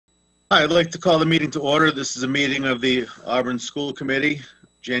Hi, I'd like to call the meeting to order. This is a meeting of the Auburn School Committee,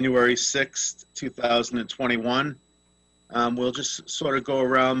 January 6th, 2021. We'll just sort of go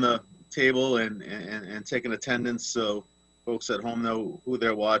around the table and take an attendance so folks at home know who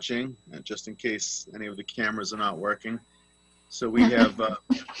they're watching, just in case any of the cameras are not working. So we have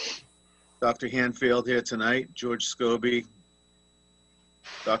Dr. Hanfield here tonight, George Scobie,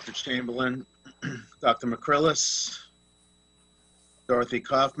 Dr. Chamberlain, Dr. McCrillis, Dorothy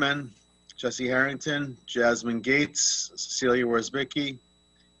Kaufman, Jesse Harrington, Jasmine Gates, Cecilia Worsbicky,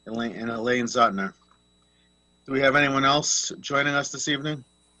 and Elaine Zotner. Do we have anyone else joining us this evening?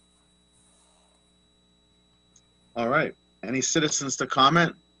 All right. Any citizens to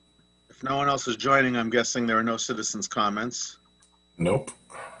comment? If no one else is joining, I'm guessing there are no citizens' comments. Nope.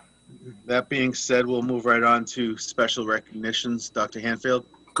 That being said, we'll move right on to special recognitions. Dr. Hanfield.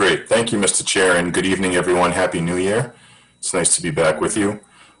 Great. Thank you, Mr. Chair, and good evening, everyone. Happy New Year. It's nice to be back with you.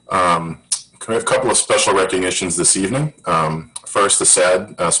 We have a couple of special recognitions this evening. First, a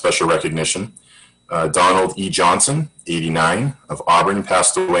sad special recognition. Donald E. Johnson, 89, of Auburn,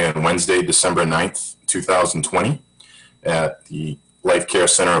 passed away on Wednesday, December 9th, 2020, at the Life Care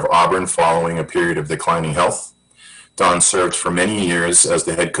Center of Auburn following a period of declining health. Don served for many years as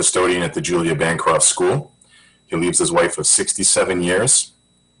the head custodian at the Julia Bancroft School. He leaves his wife of 67 years,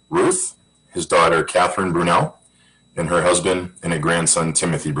 Ruth, his daughter, Catherine Brunel, and her husband and a grandson,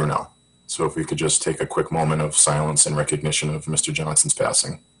 Timothy Brunel. So if we could just take a quick moment of silence in recognition of Mr. Johnson's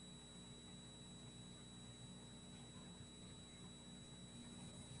passing.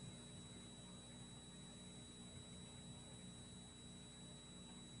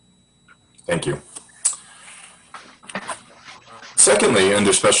 Thank you. Secondly,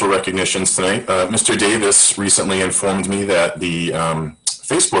 under special recognitions tonight, Mr. Davis recently informed me that the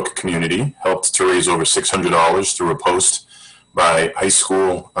Facebook community helped to raise over $600 through a post by high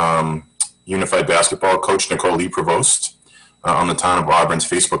school Unified Basketball coach Nicole Lee Provost on the Town of Auburn's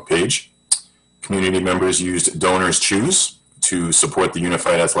Facebook page. Community members used Donors Choose to support the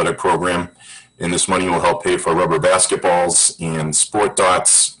Unified Athletic Program, and this money will help pay for rubber basketballs and sport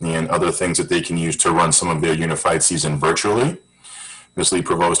dots and other things that they can use to run some of their Unified season virtually. Ms. Lee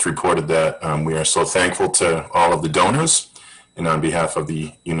Provost reported that we are so thankful to all of the donors, and on behalf of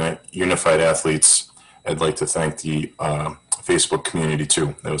the Unified Athletes, I'd like to thank the Facebook community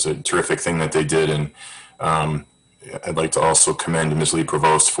too. That was a terrific thing that they did, and I'd like to also commend Ms. Lee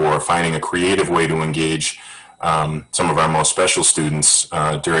Provost for finding a creative way to engage some of our most special students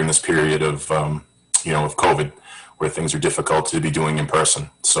during this period of of COVID, where things are difficult to be doing in person.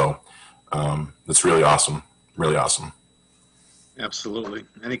 So it's really awesome, really awesome. Absolutely.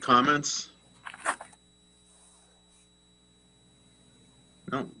 Any comments?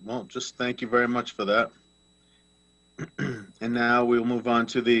 No, well, just thank you very much for that. And now we'll move on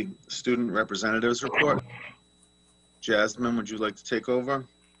to the student representatives report. Jasmine, would you like to take over?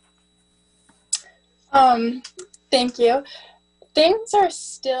 Thank you. Things are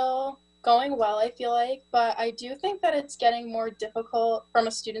still going well, I feel like, but I do think that it's getting more difficult from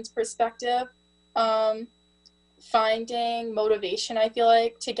a student's perspective. Finding motivation, I feel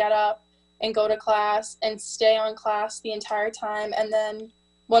like, to get up and go to class and stay on class the entire time, and then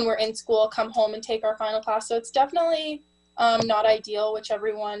when we're in school, come home and take our final class. So it's definitely not ideal, which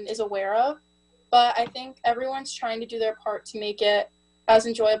everyone is aware of, but I think everyone's trying to do their part to make it as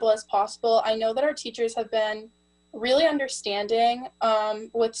enjoyable as possible. I know that our teachers have been really understanding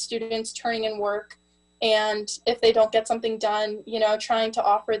with students turning in work, and if they don't get something done, trying to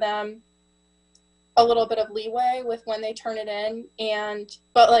offer them a little bit of leeway with when they turn it in,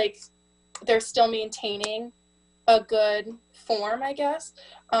 but like they're still maintaining a good form, I guess.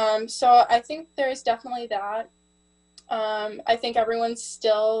 So I think there's definitely that. I think everyone's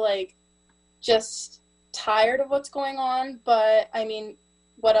still like just tired of what's going on, but I mean,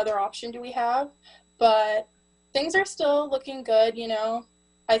 what other option do we have? But things are still looking good,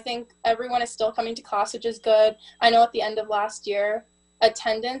 I think everyone is still coming to class, which is good. I know at the end of last year,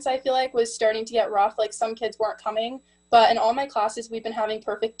 attendance, I feel like, was starting to get rough. Like some kids weren't coming, but in all my classes, we've been having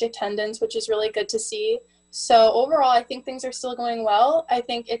perfect attendance, which is really good to see. So overall, I think things are still going well. I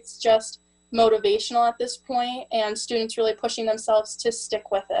think it's just motivational at this point, and students really pushing themselves to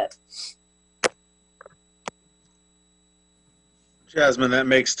stick with it. Jasmine, that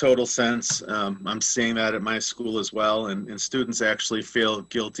makes total sense. I'm seeing that at my school as well, and students actually feel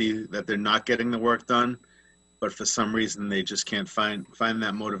guilty that they're not getting the work done, but for some reason they just can't find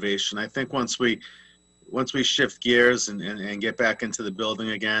that motivation. I think once we shift gears and get back into the building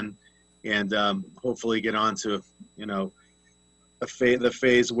again, and hopefully get on to the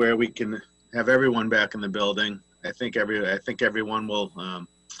phase where we can have everyone back in the building, I think everyone will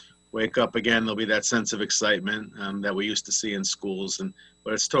wake up again, there'll be that sense of excitement that we used to see in schools.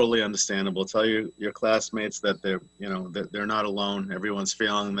 But it's totally understandable. Tell your classmates that they're not alone. Everyone's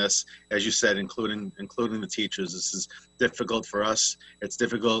feeling this, as you said, including the teachers. This is difficult for us. It's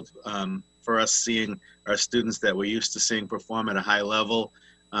difficult for us seeing our students that we're used to seeing perform at a high level,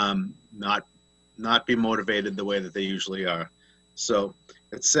 not be motivated the way that they usually are. So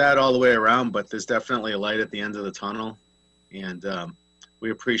it's sad all the way around, but there's definitely a light at the end of the tunnel, and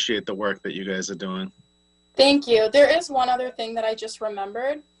we appreciate the work that you guys are doing. Thank you. There is one other thing that I just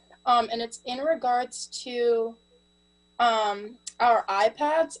remembered, and it's in regards to our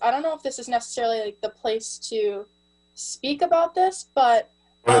iPads. I don't know if this is necessarily like the place to speak about this, but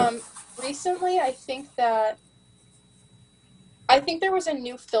recently I think there was a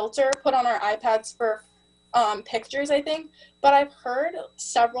new filter put on our iPads for pictures, I think, but I've heard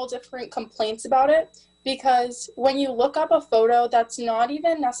several different complaints about it, because when you look up a photo that's not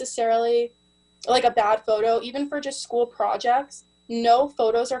even necessarily like a bad photo, even for just school projects, no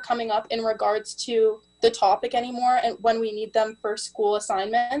photos are coming up in regards to the topic anymore and when we need them for school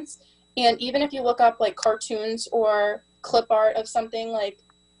assignments. And even if you look up like cartoons or clip art of something like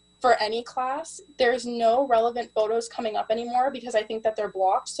for any class, there's no relevant photos coming up anymore because I think that they're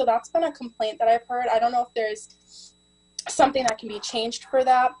blocked. So that's been a complaint that I've heard. I don't know if there's something that can be changed for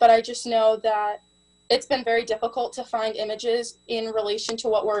that, but I just know that it's been very difficult to find images in relation to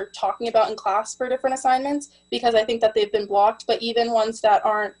what we're talking about in class for different assignments, because I think that they've been blocked. But even ones that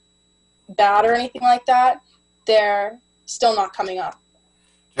aren't bad or anything like that, they're still not coming up.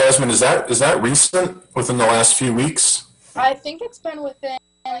 Jasmine, is that recent, within the last few weeks? I think it's been within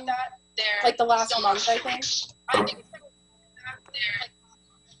like the last month, I think.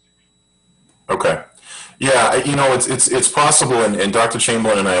 Okay. Yeah, it's possible, and Dr.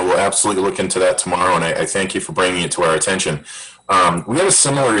 Chamberlain and I will absolutely look into that tomorrow, and I thank you for bringing it to our attention. We had a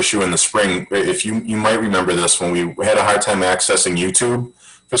similar issue in the spring. If you might remember this, when we had a hard time accessing YouTube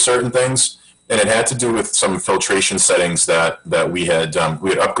for certain things, and it had to do with some filtration settings that we had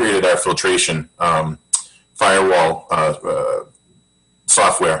upgraded our filtration firewall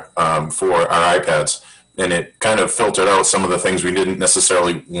software for our iPads, and it kind of filtered out some of the things we didn't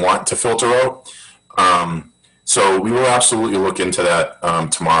necessarily want to filter out. So we will absolutely look into that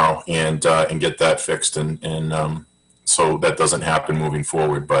tomorrow and get that fixed, and so that doesn't happen moving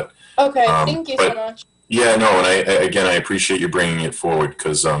forward. But okay, thank you so much. Yeah, no, and I appreciate you bringing it forward,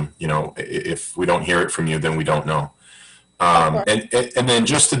 because if we don't hear it from you, then we don't know. And then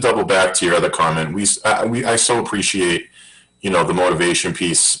just to double back to your other comment, I so appreciate the motivation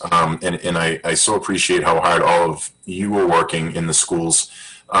piece, and I so appreciate how hard all of you are working in the schools.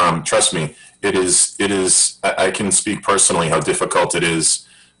 Trust me, it is. I can speak personally how difficult it is,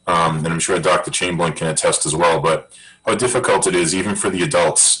 and I'm sure Dr. Chamberlain can attest as well. But how difficult it is, even for the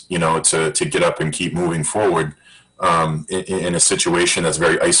adults, to get up and keep moving forward in a situation that's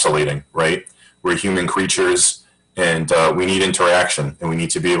very isolating. Right? We're human creatures, and we need interaction, and we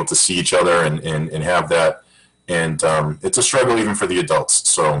need to be able to see each other and have that. And it's a struggle even for the adults.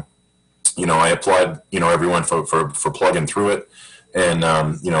 So, I applaud everyone for plugging through it. And,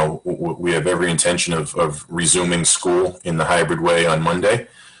 we have every intention of resuming school in the hybrid way on Monday.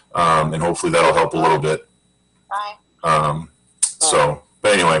 And hopefully that'll help a little bit.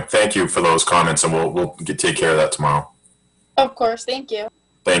 But anyway, thank you for those comments, and we'll take care of that tomorrow. Of course. Thank you.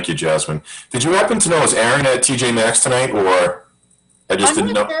 Thank you, Jasmine. Did you happen to know, is Aaron at TJ Maxx tonight, or I just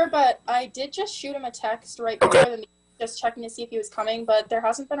didn't know? I'm not sure, but I did just shoot him a text right before the meeting, just checking to see if he was coming, but there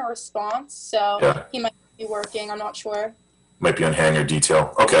hasn't been a response, so he might be working. I'm not sure. Might be on hangar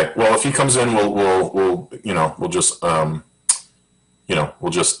detail. Okay. Well, if he comes in, we'll just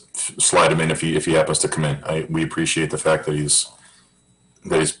we'll just slide him in if he happens to come in. We appreciate the fact that he's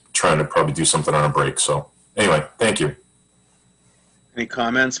trying to probably do something on a break. So anyway, thank you. Any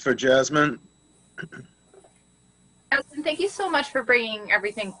comments for Jasmine? Jasmine, thank you so much for bringing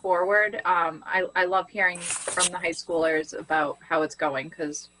everything forward. I love hearing from the high schoolers about how it's going,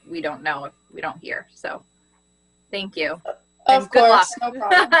 because we don't know if we don't hear. So thank you. Of course, no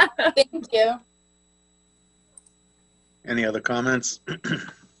problem. Thank you. Any other comments? I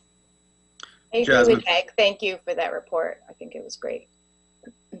agree with Meg. Thank you for that report. I think it was great.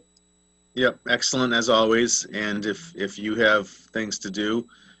 Yep, excellent as always. And if you have things to do,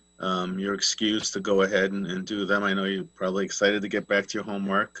 you're excused to go ahead and do them. I know you're probably excited to get back to your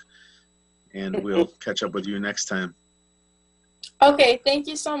homework, and we'll catch up with you next time. Okay, thank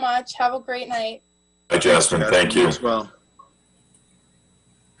you so much. Have a great night. Bye, Jasmine. Thank you. As well.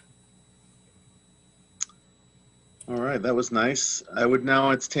 All right, that was nice. I would now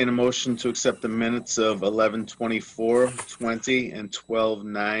entertain a motion to accept the minutes of 11/24/20 and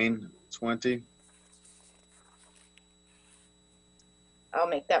 12/9/20. I'll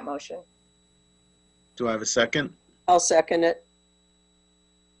make that motion. Do I have a second? I'll second it.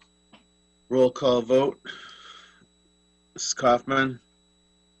 Roll call vote. Mrs. Kaufman,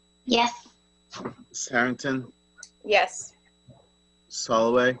 Yes. Mrs. Harrington, Yes. Mrs.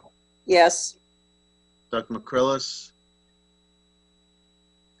 Holloway, Yes. Dr. McCrillis,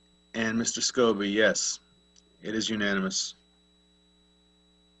 and Mr. Scobie, yes. It is unanimous.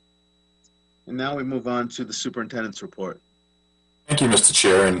 And now we move on to the superintendent's report. Thank you, Mr.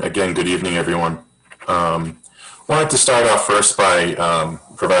 Chair, and again, good evening, everyone. Wanted to start off first by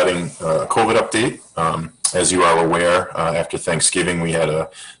providing a COVID update. As you are aware, after Thanksgiving, we had a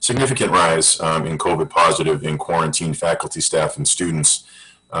significant rise in COVID positive in quarantine faculty, staff, and students,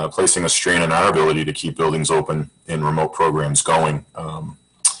 placing a strain on our ability to keep buildings open and remote programs going.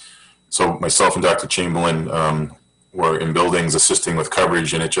 So myself and Dr. Chamberlain were in buildings assisting with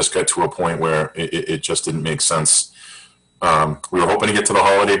coverage, and it just got to a point where it just didn't make sense. We were hoping to get to the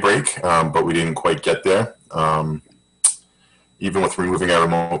holiday break, but we didn't quite get there. Even with removing our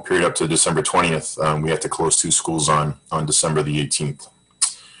remote period up to December 20th, we had to close 2 schools on December the 18th.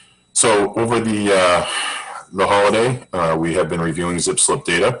 So over the holiday, we have been reviewing zip slip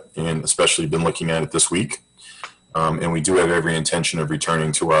data and especially been looking at it this week. And we do have every intention of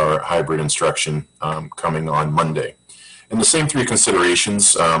returning to our hybrid instruction coming on Monday. And the same 3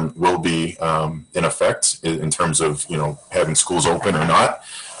 considerations will be in effect in terms of, having schools open or not.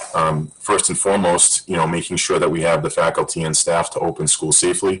 First and foremost, making sure that we have the faculty and staff to open school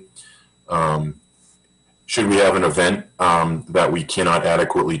safely. Should we have an event that we cannot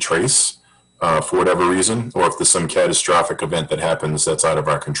adequately trace for whatever reason, or if there's some catastrophic event that happens that's out of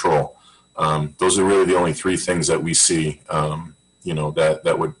our control. Those are really the only 3 things that we see,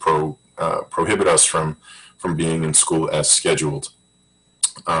 that would prohibit us from being in school as scheduled.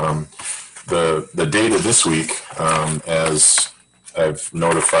 The data this week, as I've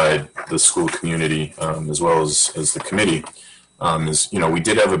notified the school community as well as the committee, is, we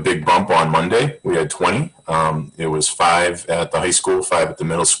did have a big bump on Monday. We had 20. It was 5 at the high school, 5 at the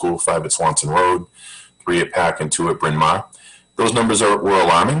middle school, 5 at Swanson Road, 3 at Pack, and 2 at Bryn Mawr. Those numbers were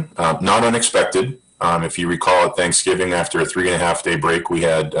alarming, not unexpected. If you recall, at Thanksgiving, after a 3.5-day break, we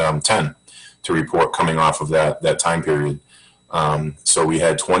had 10 to report coming off of that time period. So we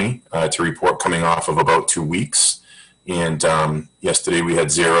had 20 to report coming off of about 2 weeks. And yesterday we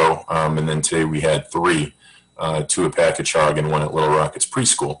had 0, and then today we had 3, 2 at Packagug and 1 at Little Rockets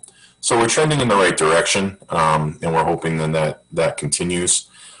Preschool. So we're trending in the right direction, and we're hoping then that continues.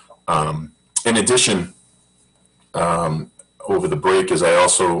 In addition, over the break, as I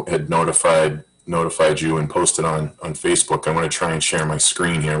also had notified you and posted on Facebook, I'm going to try and share my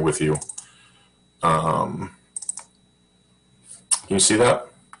screen here with you. Can you see that?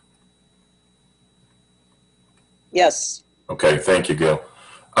 Yes. Okay, thank you, Gil.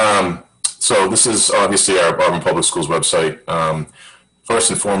 So this is obviously our Auburn Public Schools website.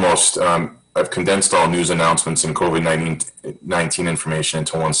 First and foremost, I've condensed all news announcements and COVID-19 information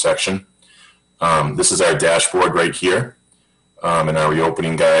into one section. This is our dashboard right here, and our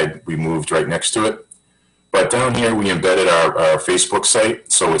reopening guide, we moved right next to it. But down here, we embedded our Facebook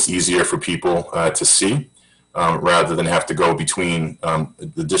site, so it's easier for people to see, rather than have to go between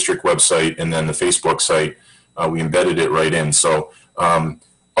the district website and then the Facebook site. We embedded it right in. So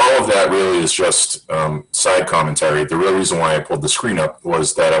all of that really is just side commentary. The real reason why I pulled the screen up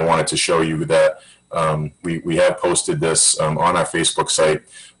was that I wanted to show you that we have posted this on our Facebook site.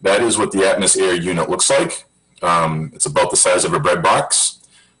 That is what the Atmos Air unit looks like. It's about the size of a bread box.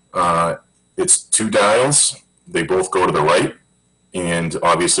 It's 2 dials. They both go to the right. And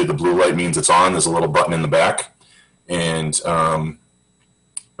obviously the blue light means it's on. There's a little button in the back. And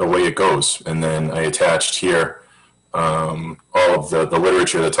away it goes. And then I attached here all of the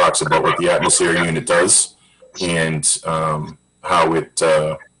literature that talks about what the Atmos Air unit does and how it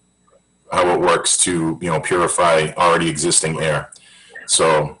works to purify already existing air.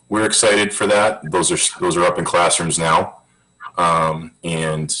 So we're excited for that. Those are up in classrooms now,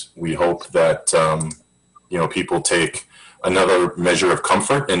 and we hope that people take another measure of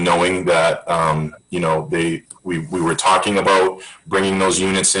comfort in knowing that we were talking about bringing those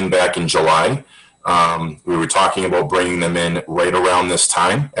units in back in July. We were talking about bringing them in right around this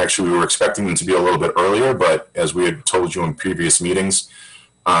time. Actually, we were expecting them to be a little bit earlier, but as we had told you in previous meetings,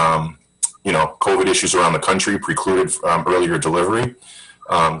 COVID issues around the country precluded earlier delivery.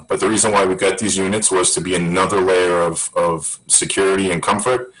 But the reason why we got these units was to be another layer of security and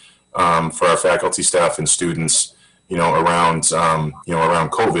comfort for our faculty, staff, and students. around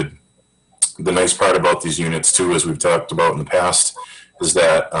COVID. The nice part about these units too, as we've talked about in the past, is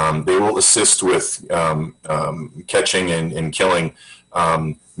that they will assist with catching and killing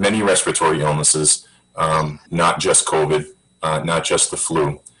many respiratory illnesses, not just COVID, not just the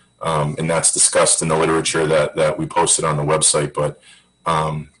flu. And that's discussed in the literature that we posted on the website. But,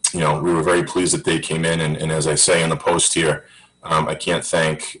 we were very pleased that they came in. And as I say in the post here, I can't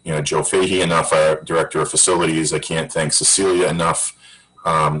thank, Joe Fahey enough, our director of facilities. I can't thank Cecilia enough,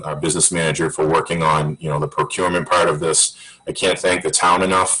 our business manager, for working on, the procurement part of this. I can't thank the town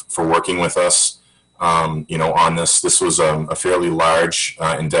enough for working with us, on this. This was a fairly large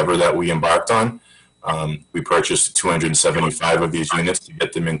endeavor that we embarked on. We purchased 275 of these units to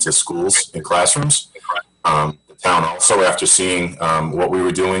get them into schools and classrooms. The town also, after seeing what we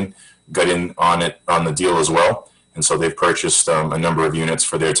were doing, got in on the deal as well. And so they've purchased a number of units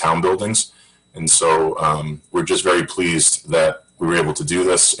for their town buildings. And so we're just very pleased that we were able to do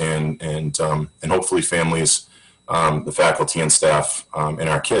this, and hopefully families, the faculty and staff, and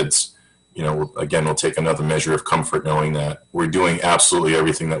our kids, we'll take another measure of comfort knowing that we're doing absolutely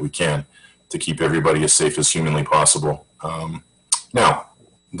everything that we can to keep everybody as safe as humanly possible. Now,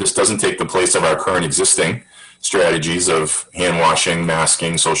 this doesn't take the place of our current existing strategies of hand washing,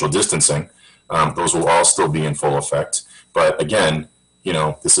 masking, social distancing. Those will all still be in full effect. But again,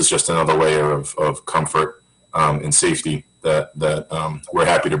 this is just another layer of comfort and safety that we're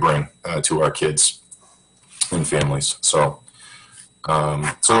happy to bring to our kids and families. So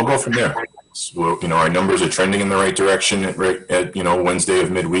we'll go from there. So, our numbers are trending in the right direction at Wednesday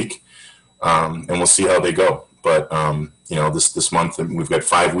of midweek. And we'll see how they go. But, this month we've got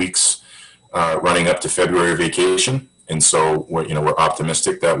 5 weeks running up to February vacation. And so we're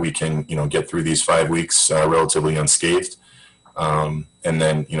optimistic that we can, get through these 5 weeks relatively unscathed. And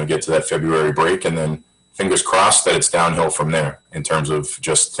then, get to that February break, and then fingers crossed that it's downhill from there in terms of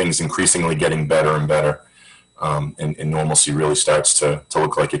just things increasingly getting better and better. And normalcy really starts to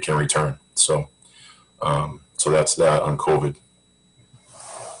look like it can return. So that's that on COVID.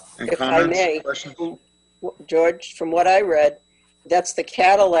 If I may, George, from what I read, that's the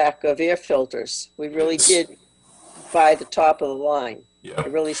Cadillac of air filters. We really did buy the top of the line. Yeah.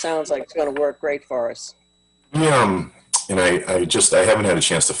 It really sounds like it's going to work great for us. Yeah, and I haven't had a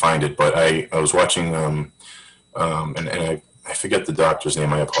chance to find it, but I was watching, and I forget the doctor's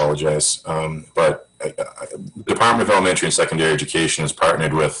name, I apologize, but the Department of Elementary and Secondary Education has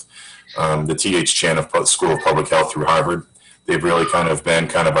partnered with the T.H. Chan School of Public Health through Harvard. They've really kind of been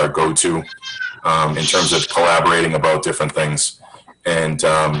our go-to in terms of collaborating about different things. And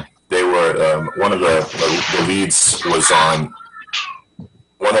they were, one of the leads was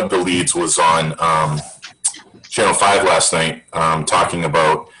on Channel 5 last night, talking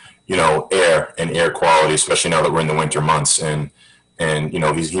about, air and air quality, especially now that we're in the winter months. And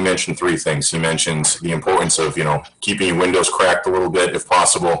he mentioned 3 things. He mentioned the importance of, keeping your windows cracked a little bit if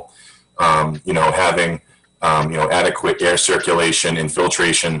possible, having adequate air circulation and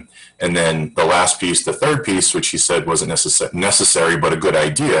filtration. And then the last piece, the third piece, which he said wasn't necessary, but a good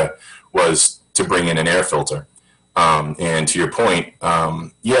idea, was to bring in an air filter. And to your point,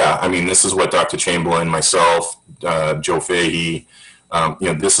 this is what Dr. Chamberlain, myself, Joe Fahey,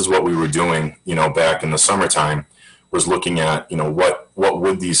 this is what we were doing, back in the summertime, was looking at, what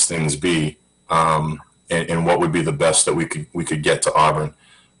would these things be, and what would be the best that we could get to Auburn.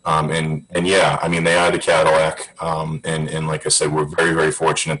 They are the Cadillac. And like I said, we're very, very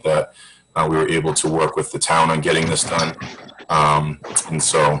fortunate that we were able to work with the town on getting this done. And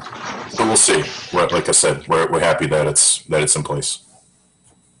so we'll see. Like I said, we're happy that it's in place.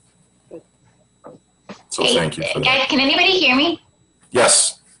 So thank you for that. Guys, can anybody hear me?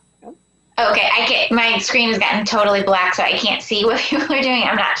 Yes. Okay, my screen has gotten totally black, so I can't see what people are doing.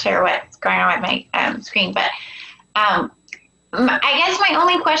 I'm not sure what's going on with my screen, but I guess my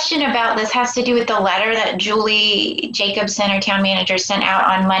only question about this has to do with the letter that Julie Jacobson, our town manager, sent out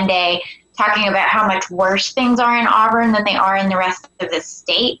on Monday, talking about how much worse things are in Auburn than they are in the rest of the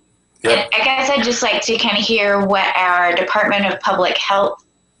state. Yep. And I guess I'd just like to kind of hear what our Department of Public Health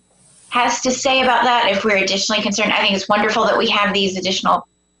has to say about that if we're additionally concerned. I think it's wonderful that we have these additional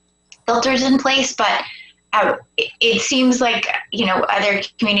filters in place, but it seems like, other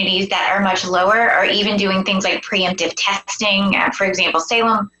communities that are much lower are even doing things like preemptive testing. For example,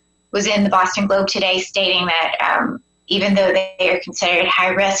 Salem was in the Boston Globe today stating that even though they are considered high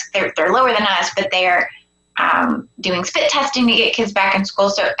risk, they're lower than us, but they're doing spit testing to get kids back in school.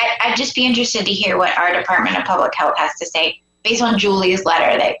 So I'd just be interested to hear what our Department of Public Health has to say based on Julie's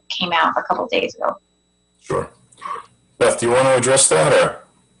letter that came out a couple days ago. Sure. Beth, do you want to address that, or?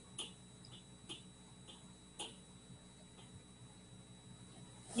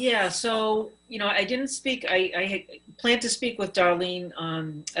 Yeah, so, I didn't speak, I plan to speak with Darlene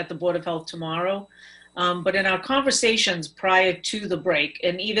at the Board of Health tomorrow. But in our conversations prior to the break,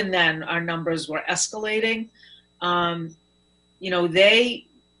 and even then our numbers were escalating, they're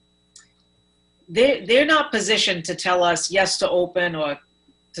not positioned to tell us yes to open or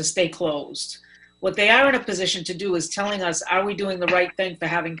to stay closed. What they are in a position to do is telling us, are we doing the right thing for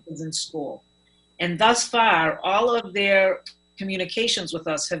having kids in school? And thus far, all of their communications with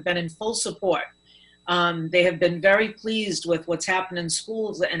us have been in full support. They have been very pleased with what's happened in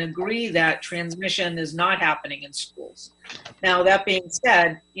schools and agree that transmission is not happening in schools. Now, that being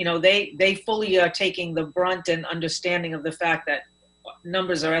said, they fully are taking the brunt and understanding of the fact that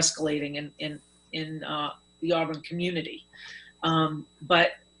numbers are escalating in the Auburn community.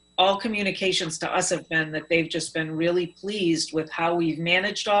 But all communications to us have been that they've just been really pleased with how we've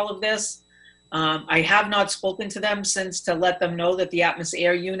managed all of this. I have not spoken to them since to let them know that the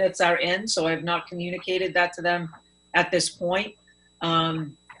atmosphere units are in, so I have not communicated that to them at this point.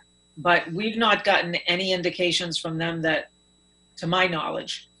 But we've not gotten any indications from them that, to my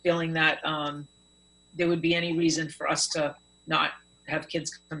knowledge, feeling that there would be any reason for us to not have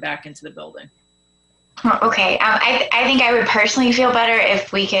kids come back into the building. Okay. I think I would personally feel better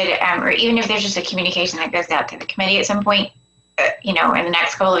if we could, or even if there's just a communication that goes out to the committee at some point, in the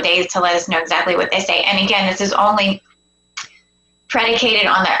next couple of days to let us know exactly what they say. And again, this is only predicated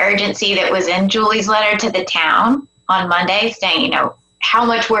on the urgency that was in Julie's letter to the town on Monday, saying, how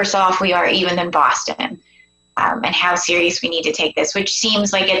much worse off we are even than Boston, and how serious we need to take this, which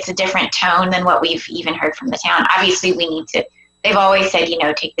seems like it's a different tone than what we've even heard from the town. Obviously, we need to, they've always said,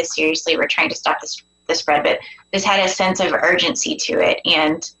 take this seriously. We're trying to stop the spread, but this had a sense of urgency to it.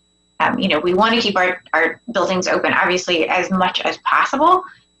 And we want to keep our buildings open, obviously, as much as possible.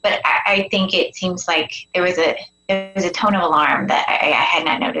 But I think it seems like there was a tone of alarm that I had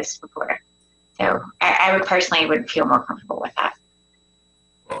not noticed before. So I would feel more comfortable with that.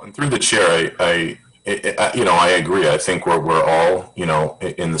 Well, and through the chair, I agree. I think we're all,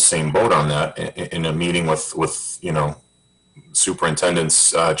 in the same boat on that. In a meeting with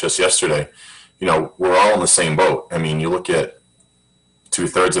superintendents just yesterday, we're all in the same boat. I mean, you look at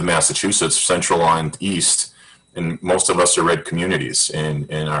 2/3 of Massachusetts, central and east, and most of us are red communities,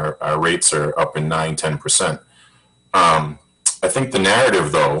 and our rates are up in 9-10%. I think the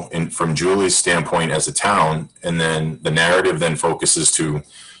narrative, though, from Julie's standpoint as a town, and then the narrative then focuses to,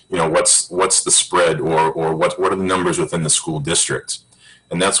 what's the spread, or what are the numbers within the school district,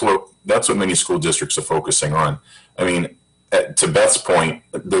 and that's what many school districts are focusing on. I mean, to Beth's point,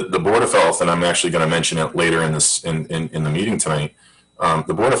 the Board of Health, and I'm actually going to mention it later in the meeting tonight.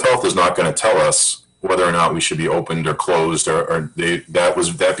 The Board of Health is not going to tell us whether or not we should be opened or closed,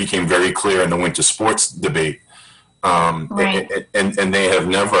 that became very clear in the winter sports debate. Right. And they have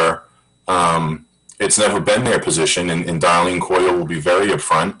never, it's never been their position, and Darlene Coyle will be very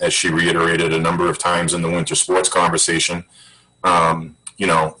upfront, as she reiterated a number of times in the winter sports conversation.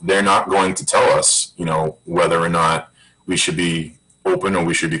 They're not going to tell us, whether or not we should be open or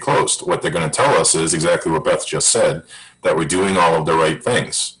we should be closed. What they're going to tell us is exactly what Beth just said, that we're doing all of the right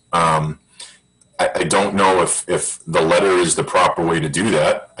things. I don't know if the letter is the proper way to do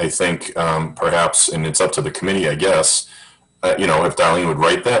that. I think perhaps, and it's up to the committee, I guess, if Darlene would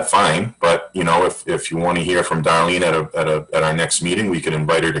write that, fine. But, if you want to hear from Darlene at our next meeting, we could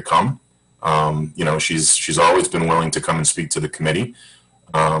invite her to come. She's always been willing to come and speak to the committee,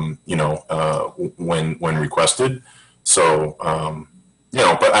 when requested. So,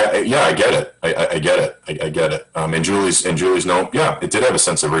 but I get it. I get it. And Julie's note, yeah, it did have a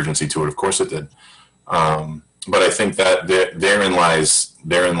sense of urgency to it. Of course it did. But I think that therein lies,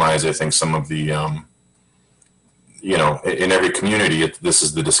 I think, some of the, in every community, this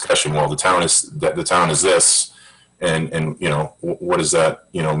is the discussion. Well, the town is this, and what does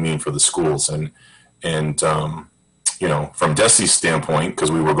that, mean for the schools? And from DESE's standpoint,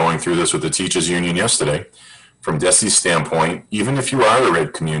 because we were going through this with the teachers union yesterday, from DESE's standpoint, even if you are a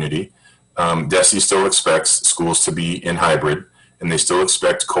red community, DESE still expects schools to be in hybrid, and they still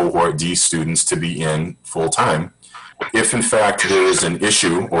expect cohort D students to be in full time. If in fact there is an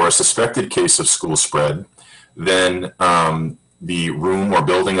issue or a suspected case of school spread, then the room or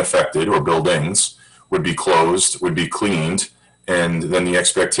building affected, or buildings, would be closed, would be cleaned, and then the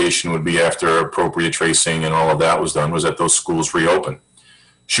expectation would be, after appropriate tracing and all of that was done, was that those schools reopen.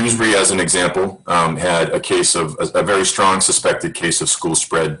 Shrewsbury, as an example, had a case of a very strong suspected case of school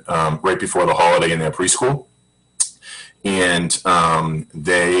spread right before the holiday in their preschool. And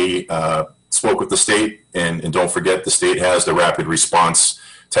they spoke with the state, and don't forget, the state has the rapid response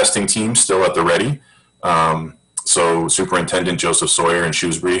testing team still at the ready. So Superintendent Joseph Sawyer in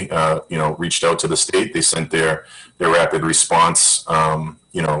Shrewsbury, reached out to the state. They sent their rapid response,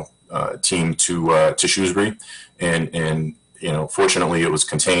 team to Shrewsbury, and fortunately it was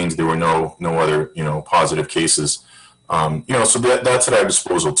contained. There were no other positive cases. So that's at our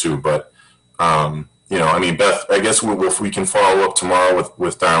disposal too. But Beth, I guess if we can follow up tomorrow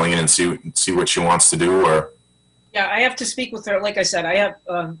with Darlene and see what she wants to do, or. Yeah, I have to speak with her. Like I said, I have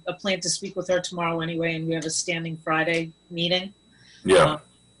a plan to speak with her tomorrow anyway, and we have a standing Friday meeting. Yeah.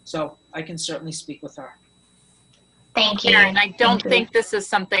 So I can certainly speak with her. Thank you. Karen, I don't think this is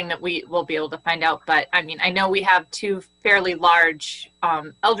something that we will be able to find out, but I mean, I know we have two fairly large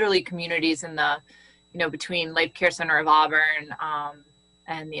elderly communities in the, between Life Care Center of Auburn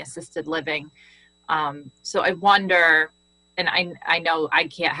and the assisted living. So I wonder, and I know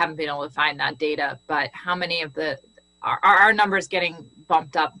haven't been able to find that data, but how many of are our numbers getting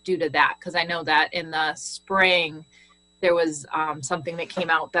bumped up due to that? Because I know that in the spring, there was something that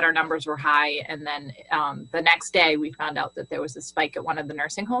came out that our numbers were high. And then the next day we found out that there was a spike at one of the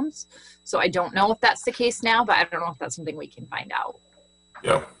nursing homes. So I don't know if that's the case now, but I don't know if that's something we can find out.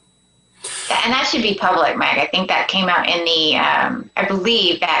 Yeah. And that should be public, Meg. I think that came out in the, I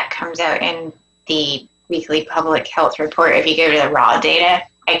believe that comes out in the weekly public health report. If you go to the raw data,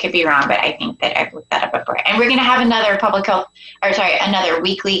 I could be wrong, but I think that I've looked that up before. And we're going to have another another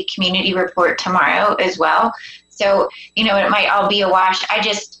weekly community report tomorrow as well. So, it might all be a wash.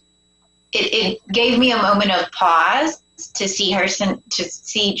 It gave me a moment of pause to see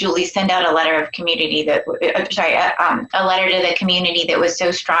Julie send out a letter of community a letter to the community that was so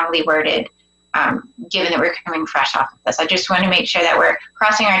strongly worded, given that we're coming fresh off of this. I just want to make sure that we're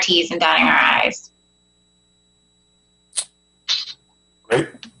crossing our T's and dotting our I's. Great.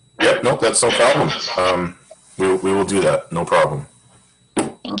 Yep. Nope. That's no problem. We will do that. No problem.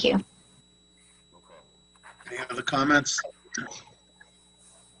 Thank you. Any other comments?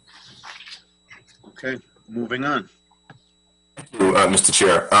 Okay, moving on. Thank you, Mr.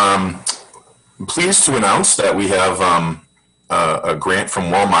 Chair. I'm pleased to announce that we have a grant from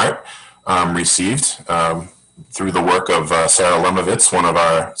Walmart received through the work of Sarah Lemovitz, one of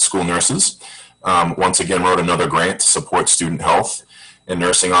our school nurses. Once again, wrote another grant to support student health and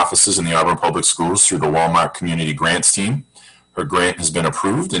nursing offices in the Auburn Public Schools through the Walmart Community Grants Team. Her grant has been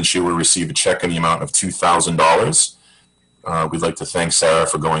approved and she will receive a check in the amount of $2,000. We'd like to thank Sarah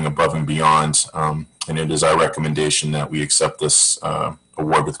for going above and beyond, and it is our recommendation that we accept this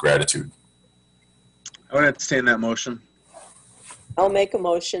award with gratitude. I would entertain that motion. I'll make a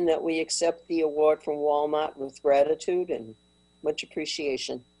motion that we accept the award from Walmart with gratitude and much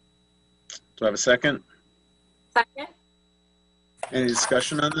appreciation. Do I have a second? Second. Any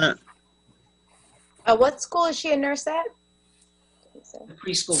discussion on that? What school is she a nurse at? The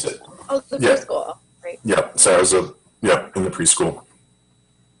preschool. Oh, the Yeah. preschool. Great. Yep, Sarah's in the preschool.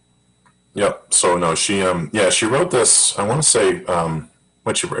 Yep. So no, she wrote this. I want to say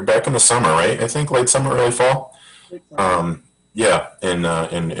back in the summer, right? I think late summer, early fall. And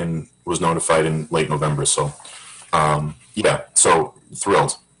was notified in late November. So so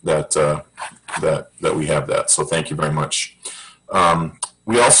thrilled that we have that. So thank you very much.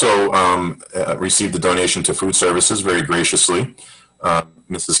 We also received a donation to food services very graciously.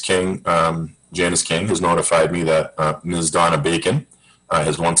 Mrs. King, Janice King, has notified me that Ms. Donna Bacon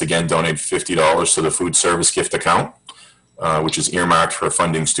has once again donated $50 to the food service gift account, which is earmarked for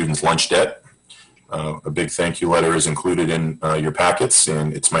funding students' lunch debt. A big thank you letter is included in your packets,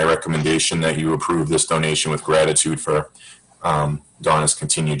 and it's my recommendation that you approve this donation with gratitude for Donna's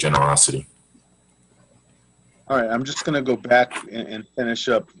continued generosity. All right, I'm just going to go back and finish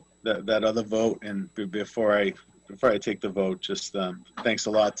up that other vote, and before I take the vote, just thanks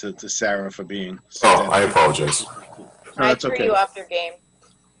a lot to Sarah for being. I apologize. No, that's okay. You off your game.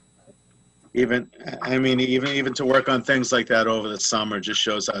 Even to work on things like that over the summer just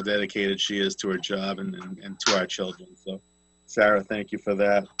shows how dedicated she is to her job and to our children. So, Sarah, thank you for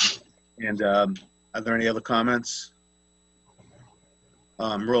that. And are there any other comments?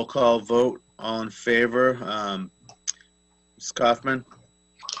 Roll call vote. All in favor? Ms. Kaufman?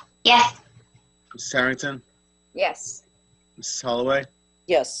 Yes. Ms. Harrington? Yes. Mrs. Holloway?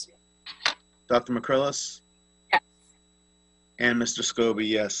 Yes. Dr. McCrillis? Yes. And Mr. Scobie,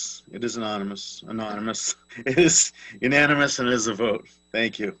 yes. It is anonymous. It is unanimous and it is a vote.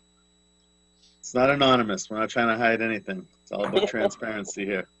 Thank you. It's not anonymous. We're not trying to hide anything. It's all about transparency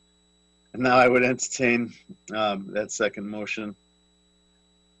here. And now I would entertain that second motion.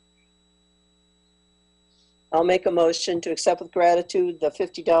 I'll make a motion to accept with gratitude the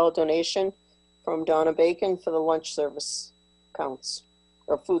 $50 donation from Donna Bacon for the lunch service accounts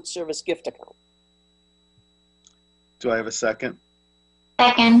or food service gift account. Do I have a second?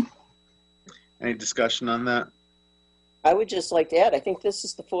 Second. Any discussion on that? I would just like to add, I think this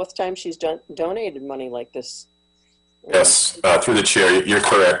is the fourth time she's donated money like this. Yes, through the chair, you're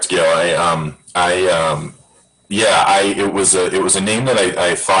correct, Gail. It was a name that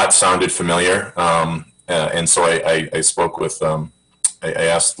I thought sounded familiar, and so I spoke with, I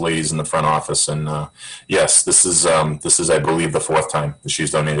asked the ladies in the front office, and yes, this is I believe the fourth time that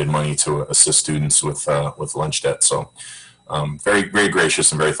she's donated money to assist students with lunch debt. So very, very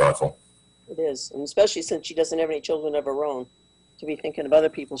gracious and very thoughtful. It is, and especially since she doesn't have any children of her own, to be thinking of other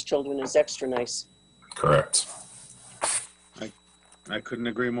people's children is extra nice. Correct. I couldn't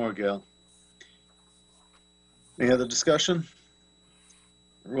agree more, Gail. Any other discussion?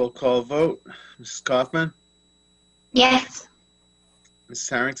 Roll call vote. Mrs. Kaufman? Yes. Mrs.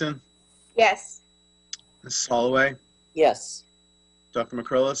 Harrington? Yes. Mrs. Holloway? Yes. Dr.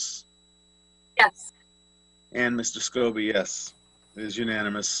 McCrillis? Yes. And Mr. Scobie, yes. It is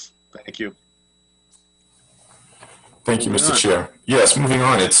unanimous. Thank you. Thank you, Mr. Chair. Yes, moving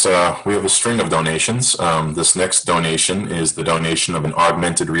on, we have a string of donations. This next donation is the donation of an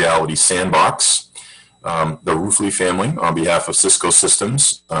augmented reality sandbox. The Roofley family, on behalf of Cisco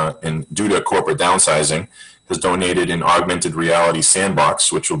Systems, and due to corporate downsizing, has donated an augmented reality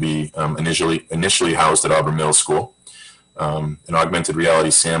sandbox, which will be initially housed at Auburn Middle School. An augmented reality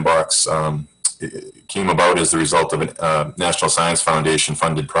sandbox came about as the result of a National Science Foundation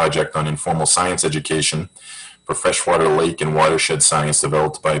funded project on informal science education for freshwater lake and watershed science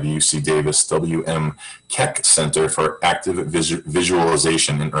developed by the UC Davis W.M. Keck Center for Active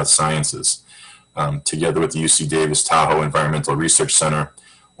Visualization in Earth Sciences, together with the UC Davis Tahoe Environmental Research Center,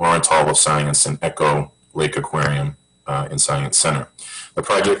 Lawrence Hall of Science, and Echo Lake Aquarium and Science Center. The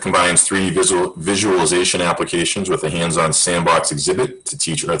project combines 3 visualization applications with a hands-on sandbox exhibit to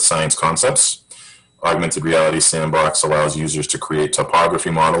teach earth science concepts. Augmented reality sandbox allows users to create topography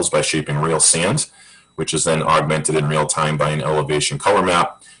models by shaping real sand, which is then augmented in real time by an elevation color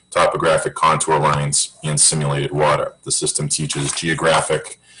map, topographic contour lines, and simulated water. The system teaches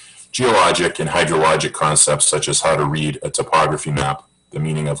geographic, geologic, and hydrologic concepts such as how to read a topography map, the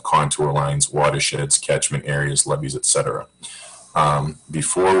meaning of contour lines, watersheds, catchment areas, levees, etc.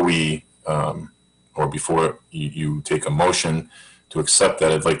 Before you take a motion to accept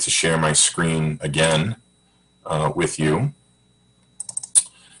that, I'd like to share my screen again with you.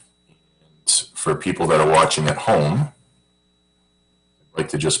 For people that are watching at home, I'd like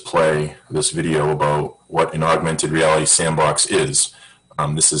to just play this video about what an augmented reality sandbox is.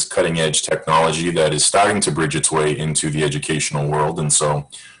 This is cutting edge technology that is starting to bridge its way into the educational world. And so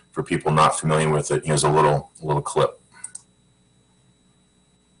for people not familiar with it, here's a little clip.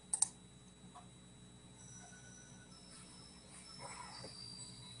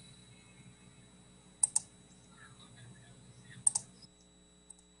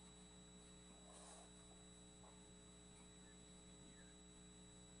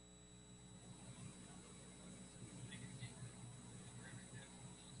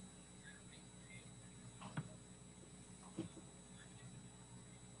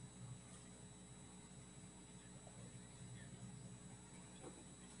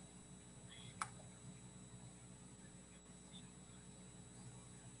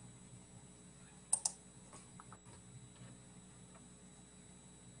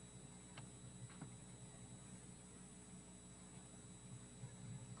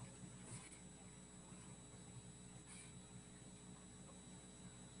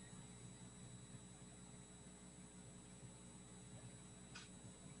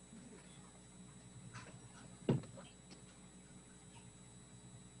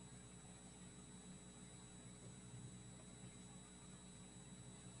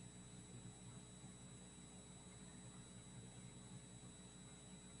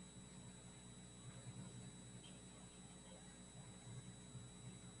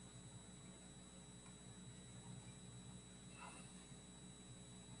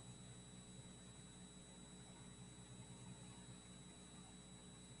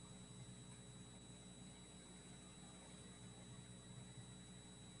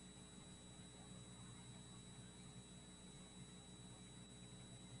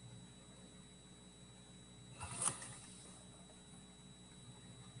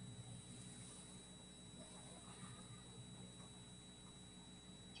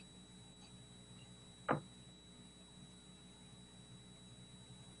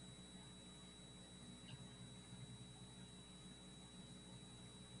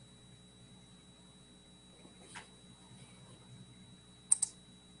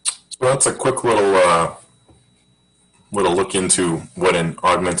 Well, that's a quick little look into what an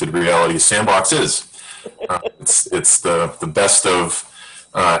augmented reality sandbox is. It's the best of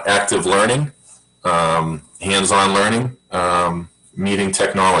active learning, hands-on learning, meeting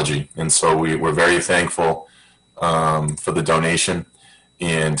technology. And so we're very thankful for the donation,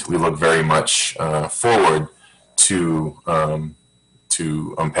 and we look very much forward to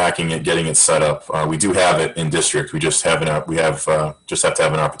unpacking it, getting it set up. We do have it in district. We just have just have to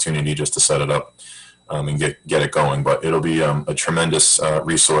have an opportunity just to set it up and get it going. But it'll be a tremendous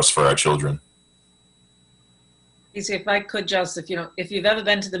resource for our children. Casey, if I could just, if you've ever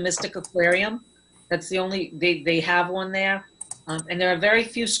been to the Mystic Aquarium, that's the only, they have one there. And there are very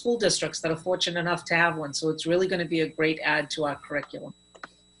few school districts that are fortunate enough to have one. So it's really going to be a great add to our curriculum.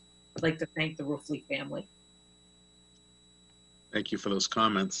 I'd like to thank the Ruffley family. Thank you for those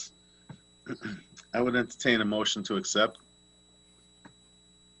comments. I would entertain a motion to accept.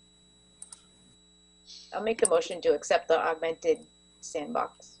 I'll make a motion to accept the augmented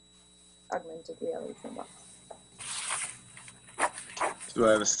reality sandbox. Do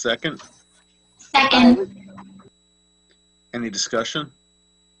I have a second? Second. Any discussion?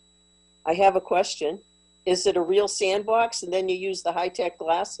 I have a question. Is it a real sandbox and then you use the high-tech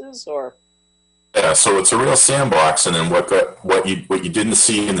glasses, or? Yeah, so it's a real sandbox, and then what you didn't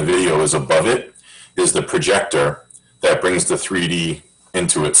see in the video is above it is the projector that brings the 3D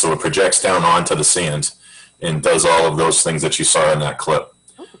into it. So it projects down onto the sand and does all of those things that you saw in that clip.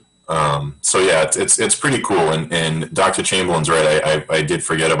 So yeah, it's pretty cool. And Dr. Chamberlain's right. I did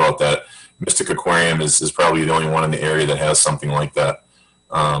forget about that. Mystic Aquarium is probably the only one in the area that has something like that.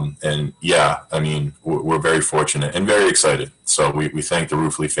 And yeah, I mean, we're very fortunate and very excited. So we thank the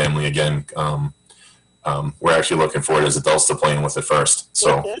Ruffley family again. We're actually looking forward as adults to playing with it first.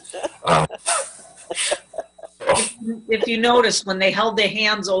 So, If you notice, when they held their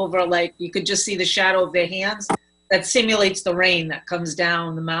hands over, like you could just see the shadow of their hands, that simulates the rain that comes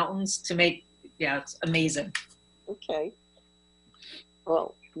down the mountains to make, yeah, it's amazing. Okay.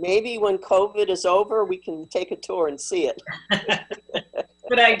 Well, maybe when COVID is over, we can take a tour and see it.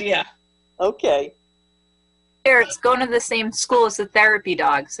 Good idea. Okay. It's going to the same school as the therapy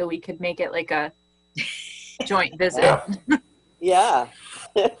dog, so we could make it like a joint visit. Yeah.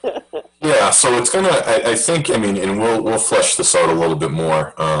 yeah, so it's gonna. I think. I mean, and we'll flesh this out a little bit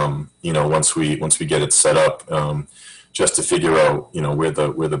more. Once we get it set up, just to figure out where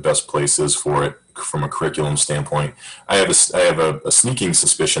the best place is for it from a curriculum standpoint. I have a sneaking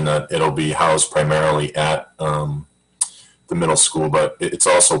suspicion that it'll be housed primarily at the middle school, but it's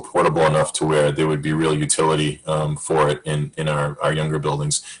also portable enough to where there would be real utility for it in our younger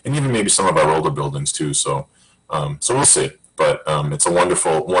buildings, and even maybe some of our older buildings too. So we'll see. But it's a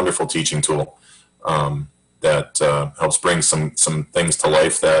wonderful teaching tool that helps bring some things to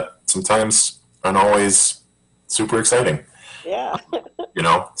life that sometimes aren't always super exciting. Yeah.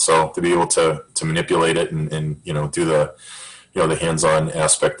 So to be able to manipulate it and do the the hands-on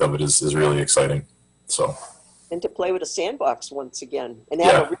aspect of it is really exciting. So. And to play with a sandbox once again and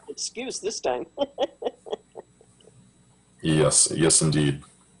have a real excuse this time. Yes, indeed.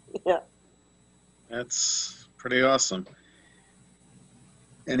 Yeah. That's pretty awesome.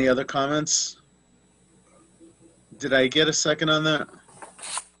 Any other comments? Did I get a second on that?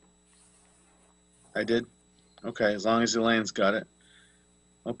 I did? Okay, as long as Elaine's got it.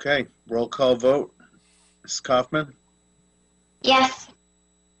 Okay, roll call vote. Mrs. Kaufman? Yes.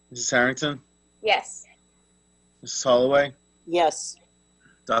 Mrs. Harrington? Yes. Mrs. Holloway? Yes.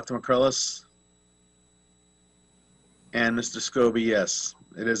 Dr. McCrillis? And Mr. Scobie, yes.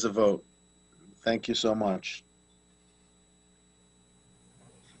 It is a vote. Thank you so much.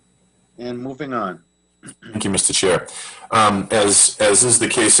 And moving on. Thank you, Mr. Chair. As is the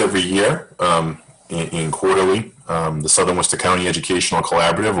case every year, in quarterly, the Southern Worcester County Educational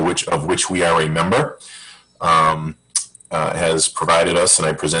Collaborative, of which we are a member, has provided us, and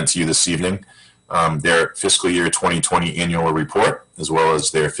I present to you this evening, their fiscal year 2020 annual report, as well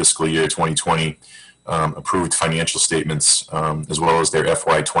as their fiscal year 2020 approved financial statements, as well as their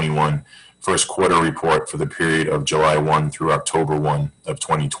FY21 first quarter report for the period of July 1 through October 1 of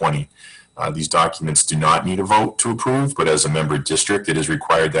 2020. These documents do not need a vote to approve, but as a member district, it is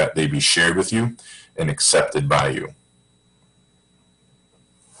required that they be shared with you and accepted by you.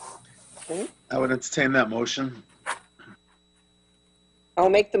 Okay. I would entertain that motion.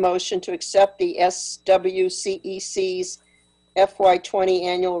 I'll make the motion to accept the SWCEC's FY20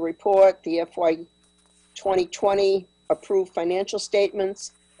 annual report, the FY 2020 approved financial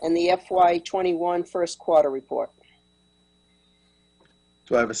statements, and the FY21 first quarter report.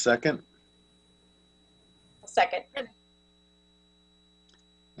 Do I have a second? Second.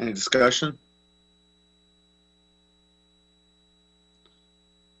 Any discussion?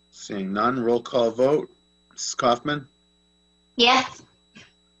 Seeing none, roll call vote. Mrs. Kaufman? Yes.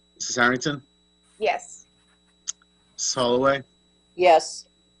 Mrs. Harrington? Yes. Mrs. Holloway? Yes.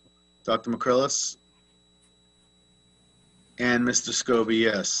 Dr. McCrillis? And Mr. Scobie,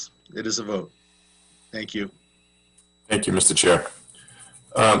 yes. It is a vote. Thank you. Thank you, Mr. Chair.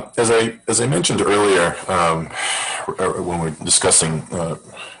 As I mentioned earlier, when we were discussing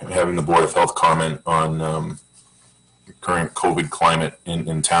having the Board of Health comment on the current COVID climate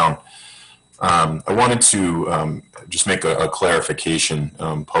in town, I wanted to just make a clarification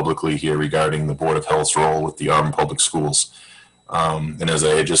publicly here regarding the Board of Health's role with the Auburn Public Schools. And as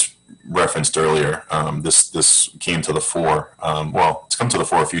I had just referenced earlier, this came to the fore. Well, it's come to the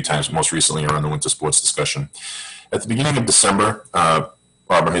fore a few times, most recently around the winter sports discussion. At the beginning of December,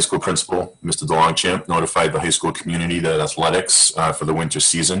 Auburn High School principal, Mr. DeLongchamp, notified the high school community that athletics for the winter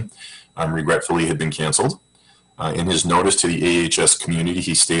season regretfully had been canceled. In his notice to the AHS community,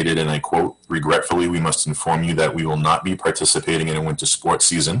 he stated, and I quote, "Regretfully, we must inform you that we will not be participating in a winter sports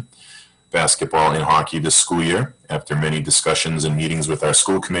season, basketball and hockey this school year. After many discussions and meetings with our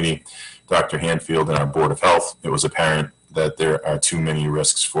school committee, Dr. Hanfield, and our Board of Health, it was apparent that there are too many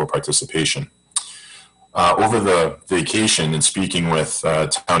risks for participation." Over the vacation and speaking with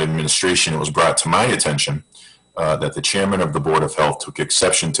town administration, it was brought to my attention that the chairman of the Board of Health took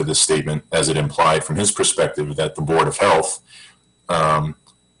exception to this statement, as it implied from his perspective that the Board of Health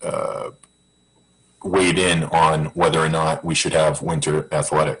weighed in on whether or not we should have winter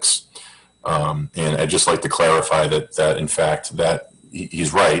athletics. And I'd just like to clarify that in fact, that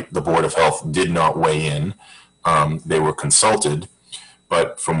he's right, the Board of Health did not weigh in. They were consulted.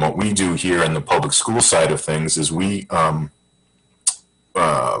 But from what we do here in the public school side of things is we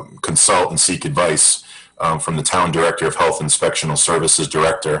consult and seek advice from the Town Director of Health Inspectional Services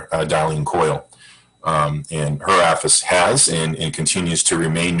Director, Darlene Coyle. And her office has and continues to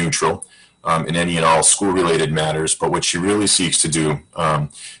remain neutral in any and all school-related matters. But what she really seeks to do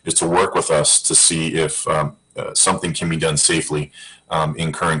is to work with us to see if something can be done safely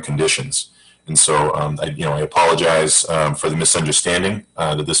in current conditions. And so, I apologize for the misunderstanding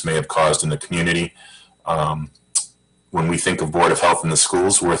that this may have caused in the community. When we think of Board of Health in the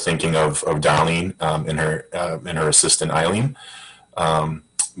schools, we're thinking of Darlene and her assistant Eileen.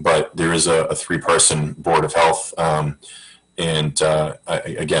 But there is a three-person Board of Health, and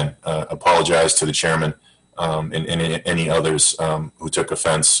I apologize to the chairman and any others who took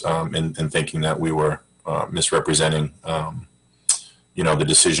offense in thinking that we were misrepresenting the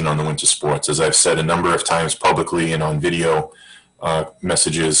decision on the winter sports. As I've said a number of times publicly and on video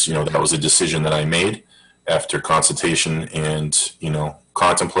messages, that was a decision that I made after consultation and,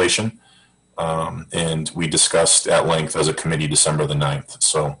 contemplation. And we discussed at length as a committee December the 9th.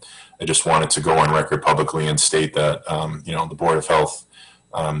 So I just wanted to go on record publicly and state that, the Board of Health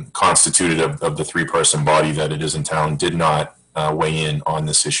constituted of the three-person body that it is in town did not weigh in on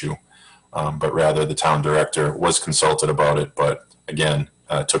this issue, but rather the town director was consulted about it, but again,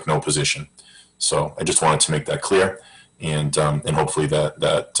 took no position. So I just wanted to make that clear, and hopefully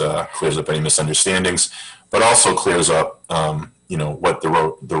that clears up any misunderstandings, but also clears up, what the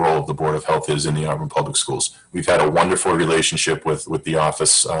role of the Board of Health is in the Auburn Public Schools. We've had a wonderful relationship with the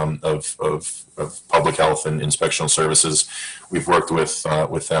Office of Public Health and Inspectional Services. We've worked with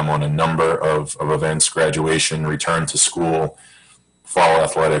them on a number of events: graduation, return to school, fall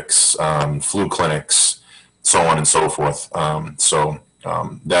athletics, flu clinics, so on and so forth.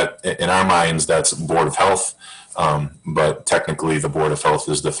 That in our minds, that's Board of Health, but technically the Board of Health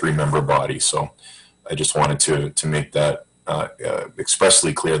is the three-member body. So I just wanted to make that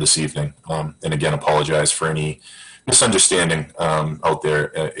expressly clear this evening. And again, apologize for any misunderstanding out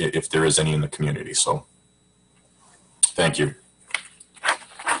there if there is any in the community. So thank you.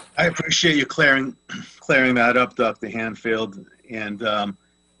 I appreciate you clearing that up, Dr. Hanfield. And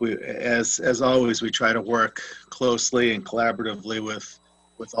we, as always, we try to work closely and collaboratively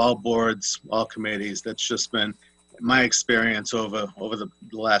with all boards, all committees. That's just been my experience over the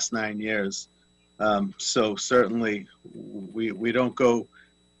last 9 years. So certainly, we don't go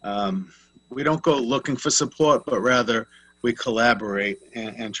looking for support, but rather we collaborate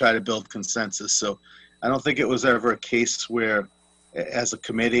and try to build consensus. So I don't think it was ever a case where, as a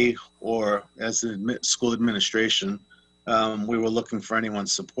committee or as a school administration, we were looking for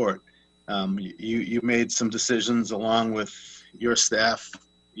anyone's support. You made some decisions along with your staff,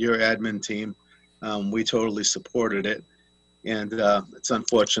 your admin team. We totally supported it, and it's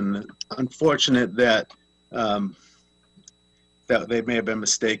unfortunate that that they may have been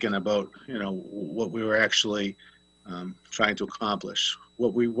mistaken about what we were actually trying to accomplish.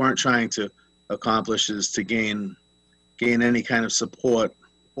 What we weren't trying to accomplish is to gain any kind of support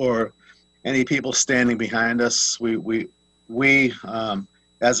or any people standing behind us. We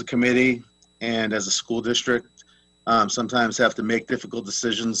as a committee and as a school district, sometimes have to make difficult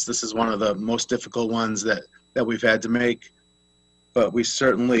decisions. This is one of the most difficult ones that we've had to make. But we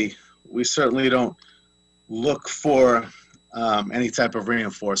certainly don't look for any type of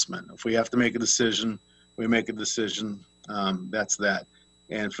reinforcement. If we have to make a decision, we make a decision. That's that.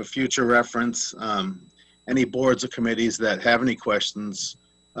 And for future reference, any boards or committees that have any questions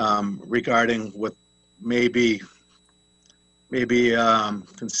regarding what may be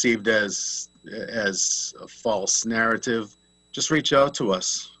conceived as a false narrative, just reach out to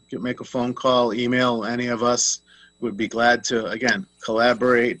us. Make a phone call, email any of us. We'd be glad to, again,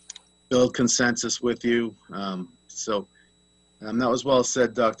 collaborate, build consensus with you. That was well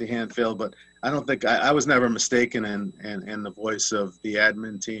said, Dr. Hanfield, but I don't think, I was never mistaken in the voice of the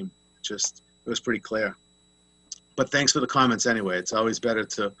admin team. It was pretty clear. But thanks for the comments anyway. It's always better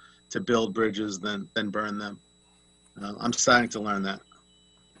to build bridges than burn them. I'm starting to learn that.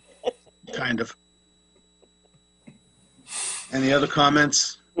 Kind of. Any other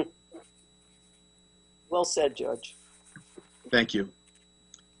comments? Well said, George. Thank you.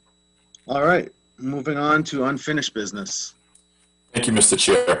 All right, moving on to unfinished business. Thank you, Mr.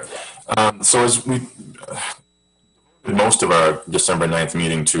 Chair. So as we most of our December 9th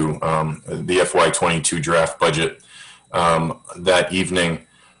meeting to the FY22 draft budget, that evening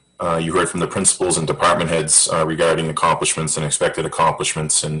you heard from the principals and department heads regarding accomplishments and expected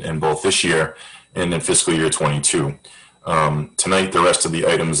accomplishments in both this year and in fiscal year 22. Tonight, the rest of the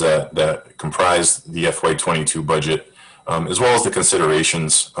items that comprise the FY22 budget, as well as the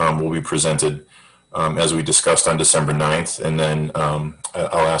considerations, will be presented as we discussed on December 9th. And then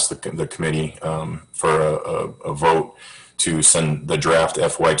I'll ask the committee for a vote to send the draft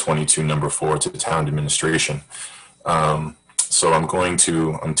FY22 number 4 to the town administration. So I'm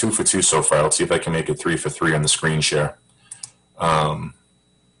 2 for 2 so far. Let's see if I can make it 3 for 3 on the screen share.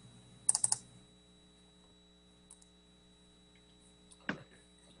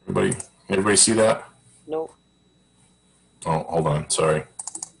 Everybody see that? No. Oh, hold on, sorry.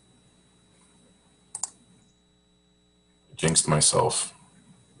 Jinxed myself.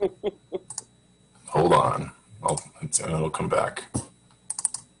 Hold on, it'll come back. How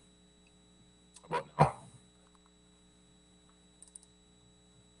about now?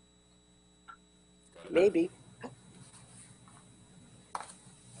 Maybe.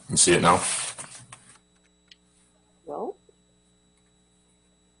 You see it now? Well,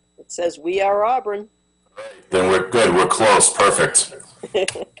 it says we are Auburn. Then we're good, we're close, perfect.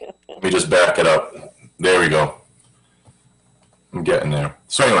 Let me just back it up. There we go. I'm getting there.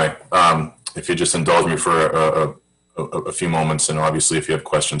 So anyway, if you just indulge me for a few moments, and obviously if you have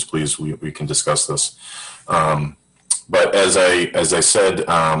questions, please, we can discuss this. But as I said,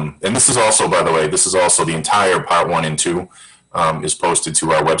 and this is also, by the way, this is also the entire part 1 and 2 is posted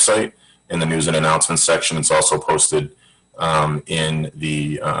to our website in the news and announcements section. It's also posted in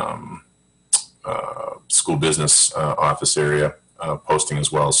the school business office area posting as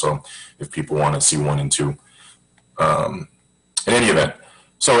well. So if people want to see 1 and 2. In any event,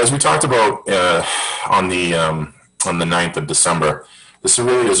 so as we talked about on the 9th of December, this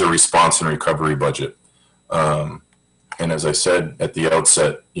really is a response and recovery budget. And as I said at the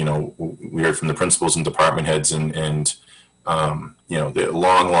outset, we heard from the principals and department heads and the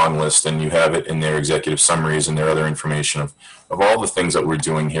long list, and you have it in their executive summaries and their other information of all the things that we're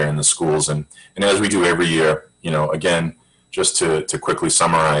doing here in the schools. And as we do every year, again, just to quickly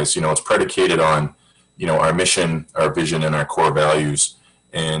summarize, it's predicated on our mission, our vision, and our core values.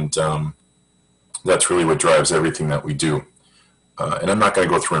 And that's really what drives everything that we do. And I'm not going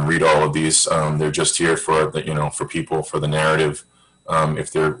to go through and read all of these. They're just here for for people, for the narrative,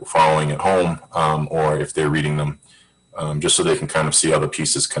 if they're following at home or if they're reading them, just so they can kind of see how the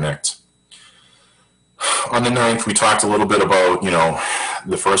pieces connect. On the 9th, we talked a little bit about,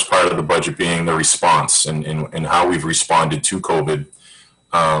 the first part of the budget being the response and how we've responded to COVID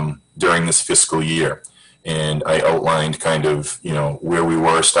during this fiscal year. And I outlined kind of, where we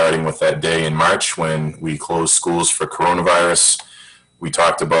were starting with that day in March when we closed schools for coronavirus. We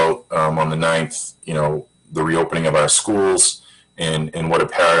talked about on the 9th, the reopening of our schools and what a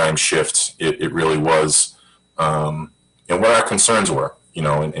paradigm shift it really was, and what our concerns were,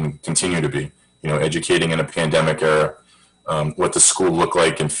 and continue to be, educating in a pandemic era, what the school looked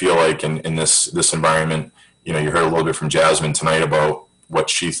like and feel like in this environment. You heard a little bit from Jasmine tonight about what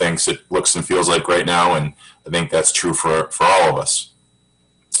she thinks it looks and feels like right now, and I think that's true for all of us.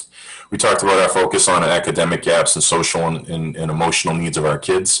 We talked about our focus on academic gaps and social and emotional needs of our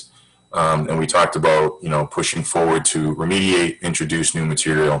kids, And we talked about, pushing forward to remediate, introduce new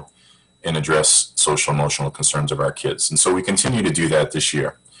material, and address social emotional concerns of our kids. And so we continue to do that this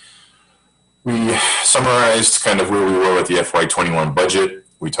year. We summarized kind of where we were with the FY21 budget.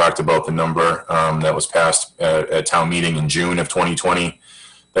 We talked about the number that was passed at town meeting in June of 2020.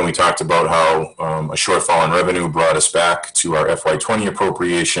 Then we talked about how a shortfall in revenue brought us back to our FY20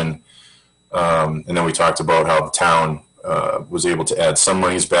 appropriation. And then we talked about how the town was able to add some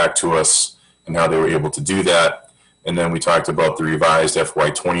monies back to us and how they were able to do that. And then we talked about the revised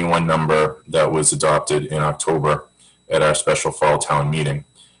FY21 number that was adopted in October at our special fall town meeting,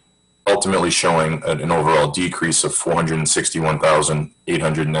 ultimately showing an overall decrease of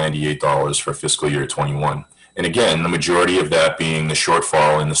 $461,898 for fiscal year 21. And again, the majority of that being the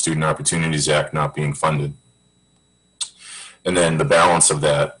shortfall in the Student Opportunities Act not being funded. And then the balance of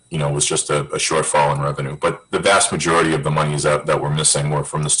that, was just a shortfall in revenue. But the vast majority of the monies that were missing were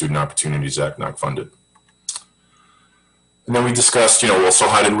from the Student Opportunities Act not funded. And then we discussed, well, so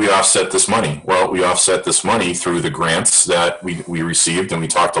how did we offset this money? Well, we offset this money through the grants that we received, and we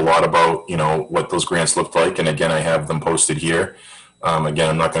talked a lot about, what those grants looked like. And again, I have them posted here. Again,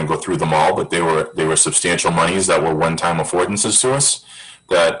 I'm not going to go through them all, but they were substantial monies that were one-time affordances to us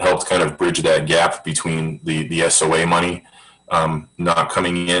that helped kind of bridge that gap between the SOA money not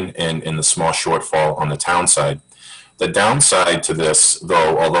coming in and the small shortfall on the town side. The downside to this,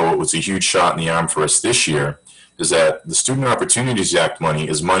 though, although it was a huge shot in the arm for us this year, is that the Student Opportunities Act money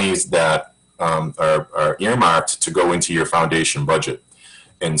is monies that are earmarked to go into your foundation budget.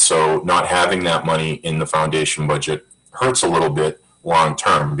 And so not having that money in the foundation budget hurts a little bit long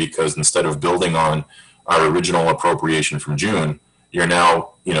term, because instead of building on our original appropriation from June, you're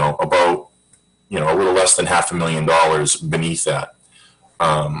now, about, a little less than $500,000 beneath that.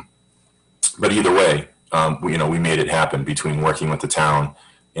 But either way, we made it happen between working with the town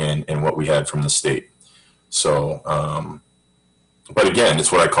and what we had from the state. So, but again, it's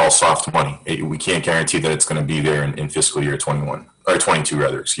what I call soft money. We can't guarantee that it's going to be there in fiscal year 21 or 22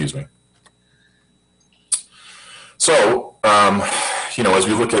 rather, excuse me. So, as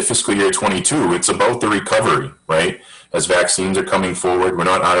we look at fiscal year 22, it's about the recovery, right? As vaccines are coming forward, we're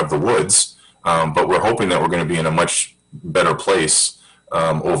not out of the woods, but we're hoping that we're going to be in a much better place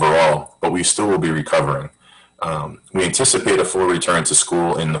overall, but we still will be recovering. We anticipate a full return to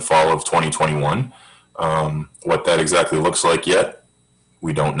school in the fall of 2021. What that exactly looks like yet,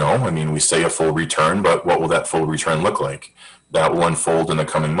 we don't know. I mean, we say a full return, but what will that full return look like? That will unfold in the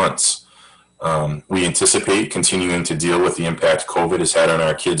coming months. We anticipate continuing to deal with the impact COVID has had on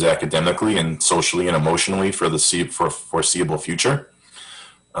our kids academically and socially and emotionally for the foreseeable future.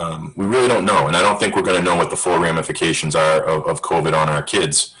 We really don't know, and I don't think we're going to know what the full ramifications are of COVID on our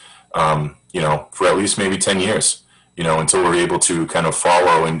kids, for at least maybe 10 years, until we're able to kind of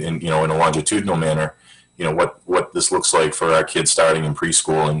follow in a longitudinal manner, what this looks like for our kids starting in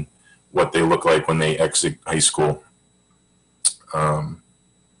preschool and what they look like when they exit high school.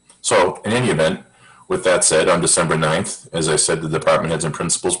 So in any event, with that said, on December 9th, as I said, the department heads and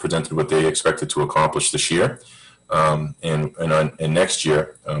principals presented what they expected to accomplish this year and next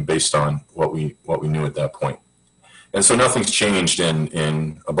year based on what we knew at that point. And so nothing's changed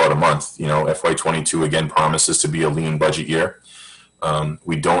in about a month. FY22 again promises to be a lean budget year.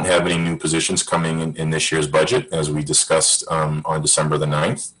 We don't have any new positions coming in this year's budget, as we discussed on December the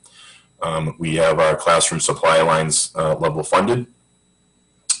 9th. We have our classroom supply lines level funded.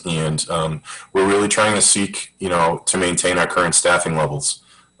 And we're really trying to seek, to maintain our current staffing levels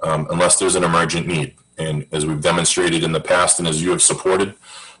unless there's an emergent need. And as we've demonstrated in the past and as you have supported,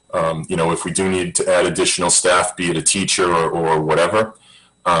 if we do need to add additional staff, be it a teacher or whatever,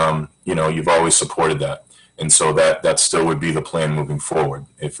 you've always supported that. And so that still would be the plan moving forward.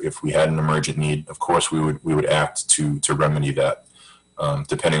 If we had an emergent need, of course, we would act to remedy that,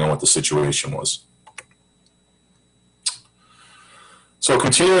 depending on what the situation was. So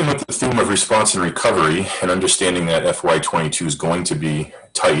continuing with the theme of response and recovery and understanding that FY22 is going to be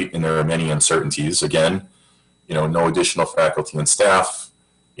tight and there are many uncertainties. Again, no additional faculty and staff,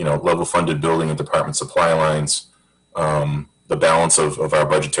 level funded building and department supply lines. The balance of our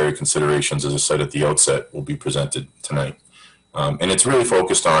budgetary considerations, as I said at the outset, will be presented tonight. And it's really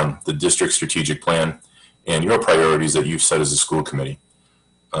focused on the district strategic plan and your priorities that you've set as a school committee.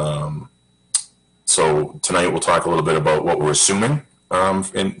 So tonight we'll talk a little bit about what we're assuming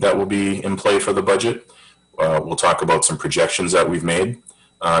and that will be in play for the budget. We'll talk about some projections that we've made,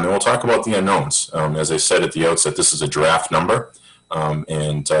 and we'll talk about the unknowns. As I said at the outset, this is a draft number,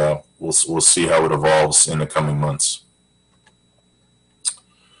 and we'll see how it evolves in the coming months.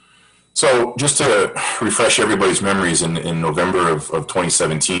 So just to refresh everybody's memories, in November of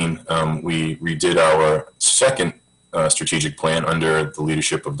 2017, we redid our second strategic plan under the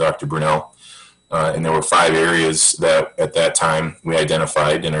leadership of Dr. Brunel. And there were 5 areas that at that time we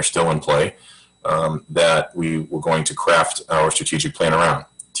identified and are still in play that we were going to craft our strategic plan around: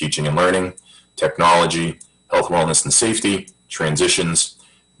 teaching and learning, technology, health, wellness, and safety, transitions,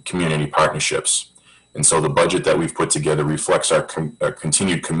 community partnerships. And so the budget that we've put together reflects our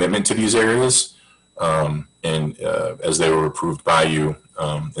continued commitment to these areas, as they were approved by you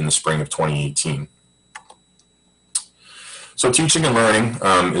in the spring of 2018. So teaching and learning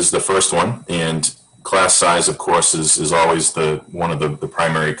is the first one, and class size, of course, is always one of the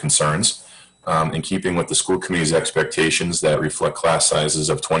primary concerns. In keeping with the school committee's expectations that reflect class sizes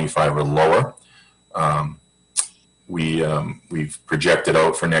of 25 or lower, we've projected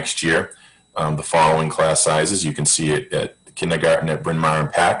out for next year the following class sizes. You can see it at kindergarten at Bryn Mawr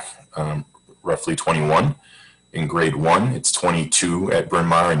and Pack, roughly 21. In grade 1, it's 22 at Bryn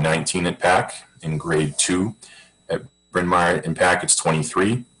Mawr and 19 at Pack. In grade 2 at Bryn Mawr and Pack, it's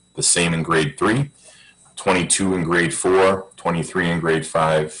 23. The same in grade 3. 22 in grade 4, 23 in grade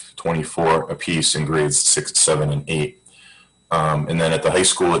 5, 24 apiece in grades 6, 7, and 8. And then at the high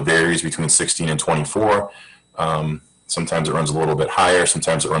school, it varies between 16 and 24. Sometimes it runs a little bit higher,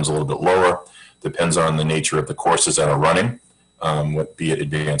 sometimes it runs a little bit lower. Depends on the nature of the courses that are running, be it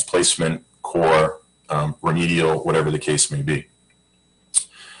advanced placement, core, remedial, whatever the case may be.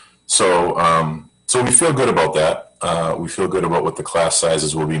 So we feel good about that. We feel good about what the class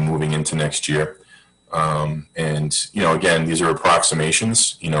sizes will be moving into next year. And, again, these are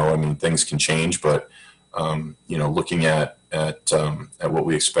approximations. I mean, things can change, but, looking at what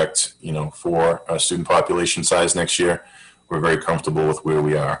we expect, for our student population size next year, we're very comfortable with where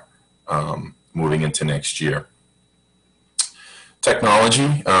we are moving into next year.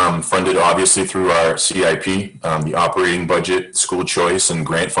 Technology, funded obviously through our CIP, the operating budget, school choice, and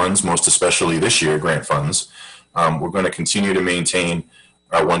grant funds, most especially this year, grant funds. We're going to continue to maintain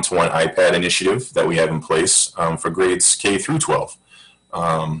our one-to-one iPad initiative that we have in place for grades K through 12.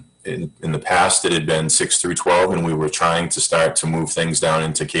 In the past, it had been 6 through 12, and we were trying to start to move things down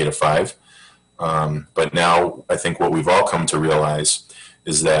into K to 5. But now I think what we've all come to realize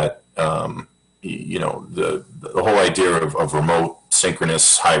is that, the whole idea of remote,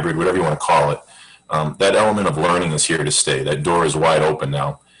 synchronous, hybrid, whatever you want to call it, that element of learning is here to stay. That door is wide open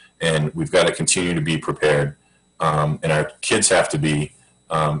now, and we've got to continue to be prepared. And our kids have to be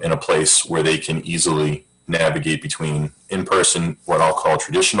in a place where they can easily navigate between in-person, what I'll call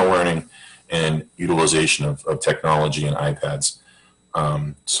traditional learning, and utilization of technology and iPads.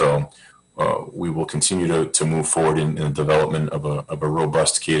 We will continue to move forward in the development of a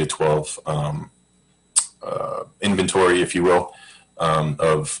robust K-12 inventory, if you will,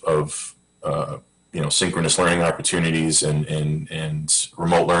 of synchronous learning opportunities and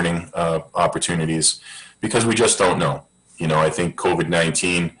remote learning opportunities, because we just don't know. I think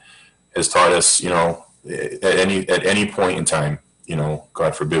COVID-19 has taught us, at any point in time,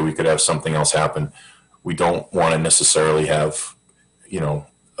 God forbid we could have something else happen. We don't want to necessarily have,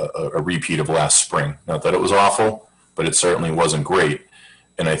 a repeat of last spring. Not that it was awful, but it certainly wasn't great.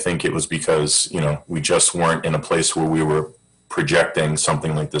 And I think it was because, we just weren't in a place where we were projecting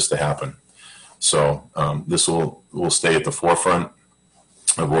something like this to happen. So this will stay at the forefront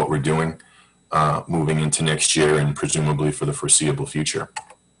of what we're doing moving into next year and presumably for the foreseeable future.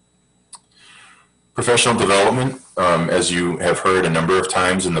 Professional development, as you have heard a number of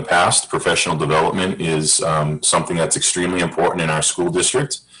times in the past, professional development is something that's extremely important in our school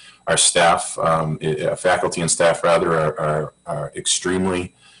district. Our staff, faculty and staff rather, are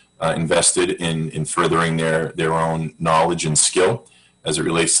extremely invested in furthering their own knowledge and skill as it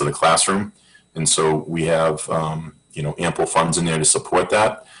relates to the classroom. And so we have, ample funds in there to support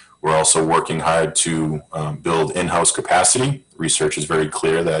that. We're also working hard to build in-house capacity. Research is very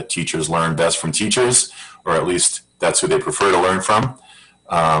clear that teachers learn best from teachers, or at least that's who they prefer to learn from.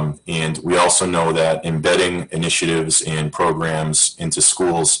 And we also know that embedding initiatives and programs into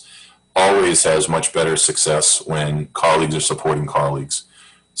schools always has much better success when colleagues are supporting colleagues.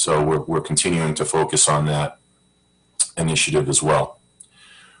 So we're continuing to focus on that initiative as well.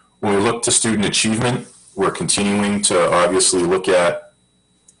 When we look to student achievement, we're continuing to obviously look at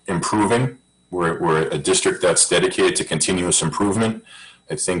improving. We're a district that's dedicated to continuous improvement.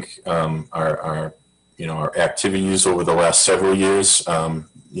 I think our activities over the last several years,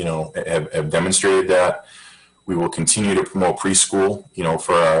 have demonstrated that. We will continue to promote preschool,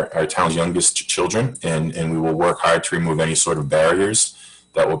 for our town's youngest children, and we will work hard to remove any sort of barriers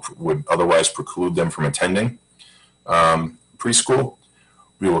that would otherwise preclude them from attending preschool.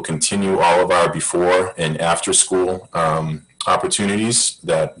 We will continue all of our before and after school opportunities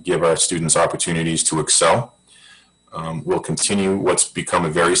that give our students opportunities to excel. We'll continue what's become a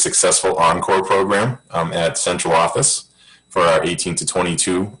very successful Encore program at central office for our 18 to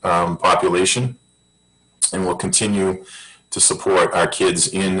 22 population. And we'll continue to support our kids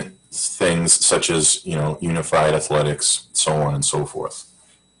in things such as, unified athletics, so on and so forth.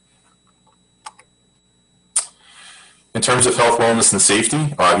 In terms of health, wellness, and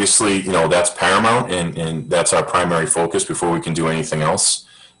safety, obviously, that's paramount, and that's our primary focus before we can do anything else.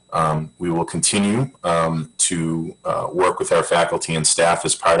 We will continue to work with our faculty and staff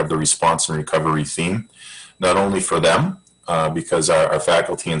as part of the response and recovery theme, not only for them, because our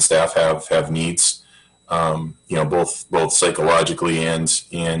faculty and staff have needs, both psychologically and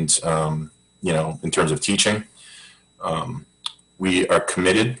in terms of teaching. We are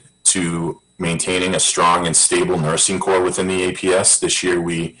committed to maintaining a strong and stable nursing corps within the APS. This year,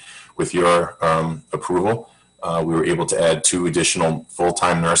 with your approval, we were able to add 2 additional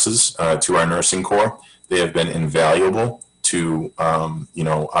full-time nurses to our nursing corps. They have been invaluable to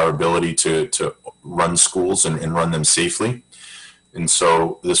our ability to run schools and run them safely. And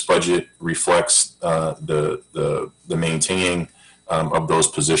so this budget reflects the maintaining of those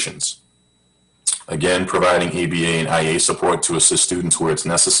positions. Again, providing ABA and IA support to assist students where it's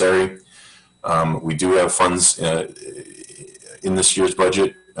necessary. We do have funds in this year's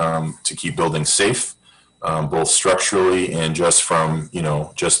budget to keep buildings safe, both structurally and just from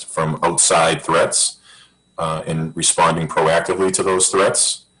outside threats, and responding proactively to those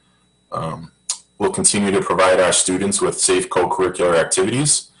threats. We'll continue to provide our students with safe co-curricular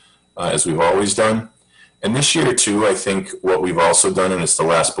activities, as we've always done. And this year too, I think what we've also done, and it's the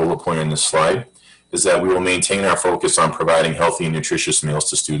last bullet point on this slide, is that we will maintain our focus on providing healthy and nutritious meals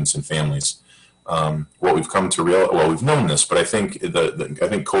to students and families. What we've come to realize, well, we've known this, but I think I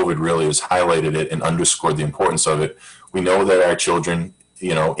think COVID really has highlighted it and underscored the importance of it. We know that our children,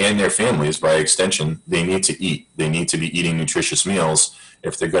 and their families, by extension, they need to eat. They need to be eating nutritious meals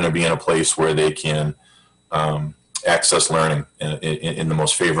if they're going to be in a place where they can access learning in the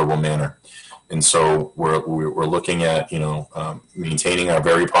most favorable manner. And so we're looking at maintaining our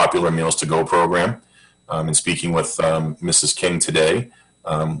very popular Meals to Go program. And speaking with Mrs. King today,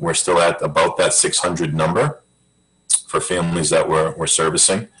 we're still at about that 600 number for families that we're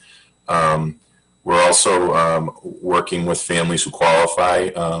servicing. We're also working with families who qualify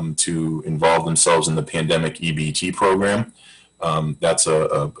to involve themselves in the pandemic EBT program. That's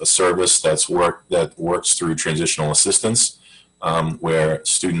a service that works through transitional assistance, where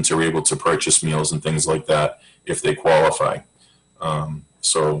students are able to purchase meals and things like that if they qualify.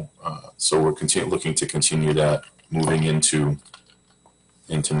 So we're looking to continue that moving into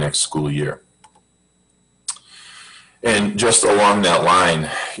next school year. And just along that line,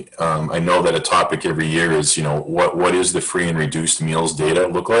 I know that a topic every year is, what is the free and reduced meals data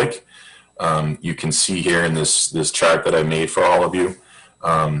look like? You can see here in this chart that I made for all of you,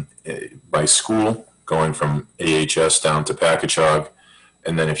 by school, going from AHS down to Packagug.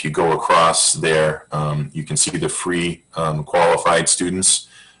 And then if you go across there, you can see the free qualified students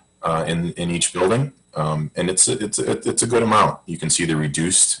in each building. And it's a good amount. You can see the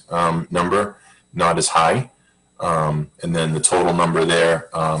reduced number, not as high. And then the total number there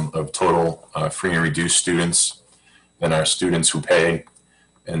of total free and reduced students, and our students who pay,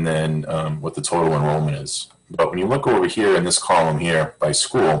 and then what the total enrollment is. But when you look over here in this column here by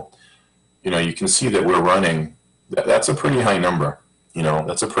school, you can see that we're running, that's a pretty high number.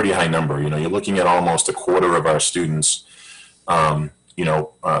 That's a pretty high number. You're looking at almost a quarter of our students,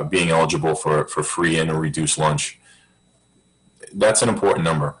 being eligible for free and a reduced lunch. That's an important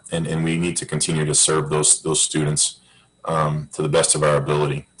number, and we need to continue to serve those students to the best of our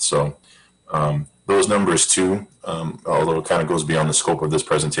ability. So those numbers too, although it kind of goes beyond the scope of this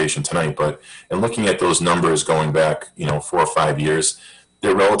presentation tonight, but in looking at those numbers going back, 4 or 5 years,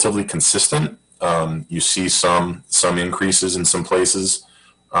 they're relatively consistent. You see some increases in some places,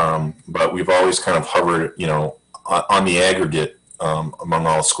 but we've always kind of hovered, on the aggregate among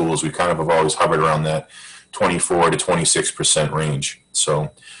all schools, we kind of have always hovered around that 24 to 26% range.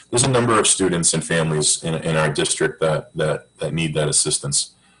 So there's a number of students and families in our district that need that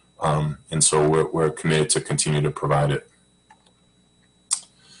assistance. And so we're committed to continue to provide it.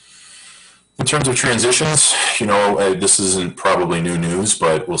 In terms of transitions, this isn't probably new news,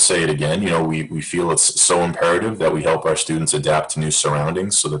 but we'll say it again. We feel it's so imperative that we help our students adapt to new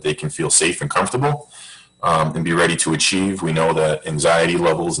surroundings so that they can feel safe and comfortable and be ready to achieve. We know that anxiety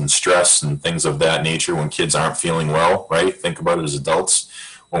levels and stress and things of that nature when kids aren't feeling well, right? Think about it as adults.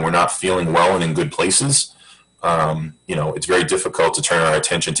 When we're not feeling well and in good places, it's very difficult to turn our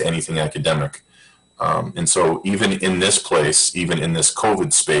attention to anything academic. And so even in this place, even in this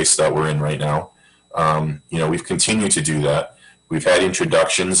COVID space that we're in right now, we've continued to do that. We've had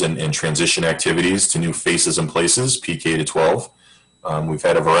introductions and transition activities to new faces and places, PK to 12. We've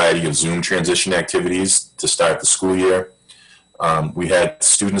had a variety of Zoom transition activities to start the school year. We had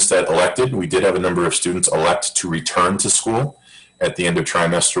students that elected. We did have a number of students elect to return to school at the end of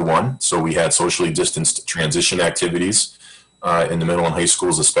trimester 1. So we had socially distanced transition activities in the middle and high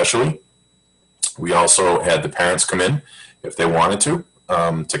schools especially. We also had the parents come in if they wanted to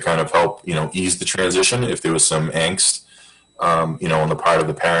kind of help, ease the transition if there was some angst, on the part of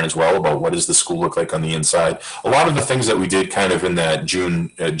the parent as well about what does the school look like on the inside. A lot of the things that we did kind of in that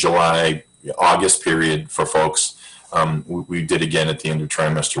June, July, August period for folks, we did again at the end of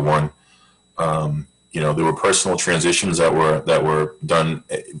trimester 1. There were personal transitions that were done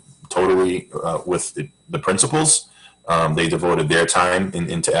totally with the principals. They devoted their time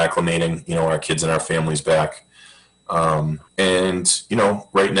into acclimating, our kids and our families back.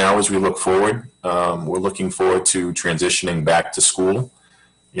 Right now, as we look forward, we're looking forward to transitioning back to school.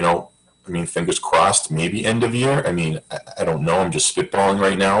 Fingers crossed, maybe end of year. I don't know. I'm just spitballing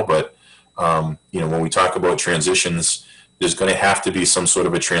right now. But, when we talk about transitions, there's going to have to be some sort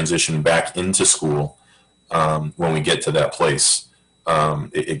of a transition back into school when we get to that place.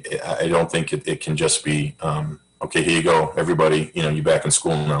 I don't think it can just be, okay, here you go, everybody, you're back in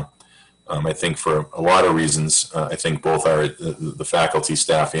school now. I think for a lot of reasons, I think both the faculty,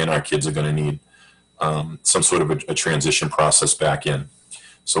 staff, and our kids are going to need some sort of a transition process back in.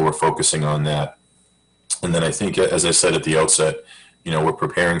 So we're focusing on that. And then I think, as I said at the outset, we're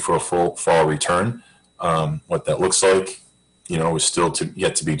preparing for a full fall return. What that looks like, is still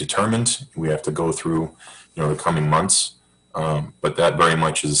yet to be determined. We have to go through, the coming months. But that very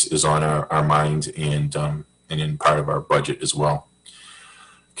much is on our mind and in part of our budget as well.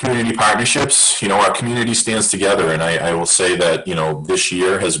 Community partnerships, our community stands together, and I will say that, this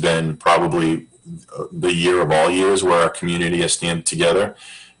year has been probably the year of all years where our community has stand together.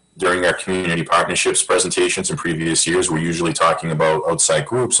 During our community partnerships presentations in previous years, we're usually talking about outside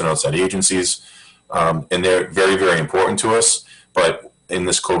groups and outside agencies, and they're very, very important to us. But in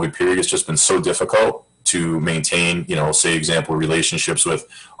this COVID period, it's just been so difficult to maintain, say, example, relationships with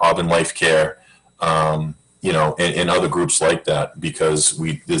Auburn Life Care, and other groups like that, because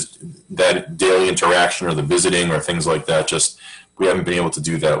that daily interaction or the visiting or things like that, we haven't been able to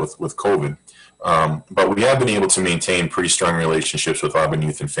do that with COVID. But we have been able to maintain pretty strong relationships with Auburn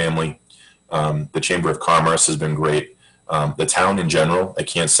Youth and Family. The Chamber of Commerce has been great. The town in general, I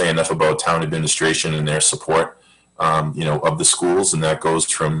can't say enough about town administration and their support, of the schools. And that goes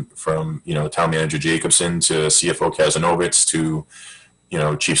from Town Manager Jacobson to CFO Kazanovitz to,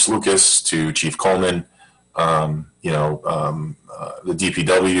 Chief Slukas to Chief Coleman, the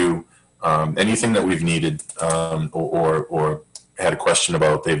DPW, anything that we've needed or had a question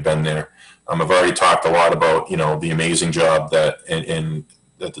about, they've been there. I've already talked a lot about, the amazing job that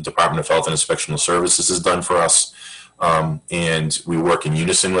that the Department of Health and Inspectional Services has done for us. And we work in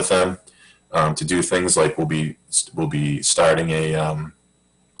unison with them to do things like we'll be starting the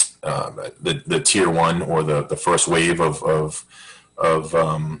tier 1 or the first wave of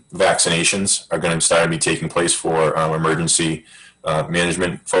vaccinations are going to start to be taking place for emergency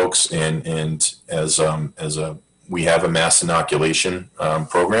management folks, and as we have a mass inoculation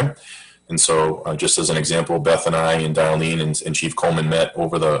program. And so, just as an example, Beth and I and Darlene and Chief Coleman met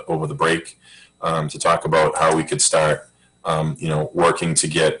over the break to talk about how we could start, working to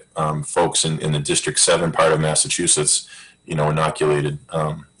get folks in the District 7 part of Massachusetts, inoculated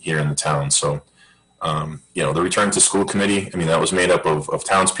here in the town. So, the Return to School Committee, that was made up of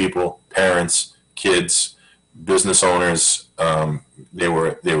townspeople, parents, kids, business owners. They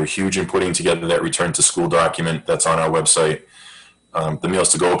were huge in putting together that Return to School document that's on our website. The Meals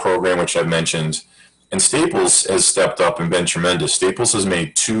to Go program, which I've mentioned, and Staples has stepped up and been tremendous. Staples has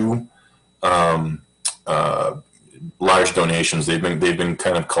made 2 large donations. They've been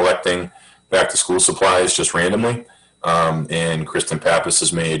kind of collecting back to school supplies just randomly, and Kristen Pappas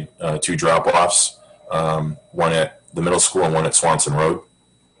has made 2 drop-offs, one at the middle school and one at Swanson Road.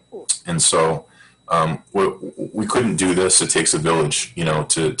 And so we couldn't do this. It takes a village,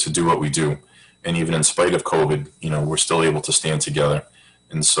 to do what we do. And even in spite of COVID, we're still able to stand together.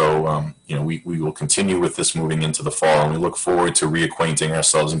 And so, we will continue with this moving into the fall, and we look forward to reacquainting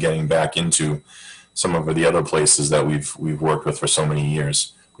ourselves and getting back into some of the other places that we've worked with for so many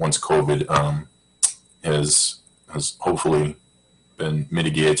years once COVID has hopefully been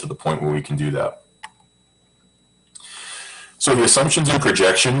mitigated to the point where we can do that. So the assumptions and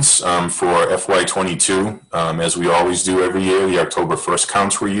projections for FY22, as we always do every year, the October 1st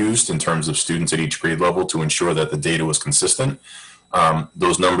counts were used in terms of students at each grade level to ensure that the data was consistent.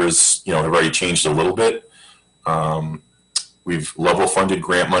 Those numbers, have already changed a little bit. We've level funded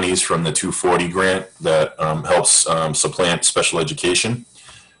grant monies from the 240 grant that helps supplant special education,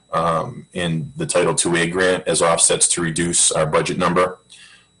 and the Title IIA grant as offsets to reduce our budget number.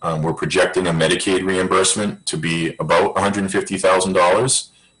 We're projecting a Medicaid reimbursement to be about $150,000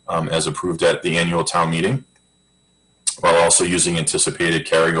 as approved at the annual town meeting, while also using anticipated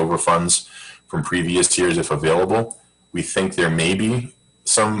carryover funds from previous years if available. We think there may be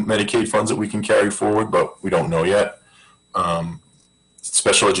some Medicaid funds that we can carry forward, but we don't know yet.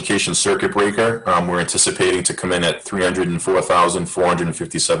 Special education circuit breaker, we're anticipating to come in at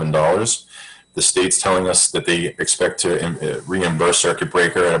 $304,457. The state's telling us that they expect to reimburse circuit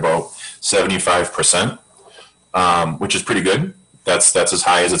breaker at about 75%, which is pretty good. That's as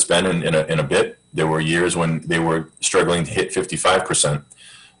high as it's been in a bit. There were years when they were struggling to hit 55%.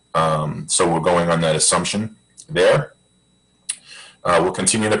 So we're going on that assumption there. We'll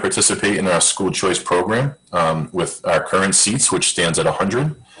continue to participate in our school choice program with our current seats, which stands at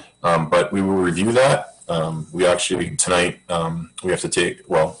 100, but we will review that. We actually, tonight, we have to take,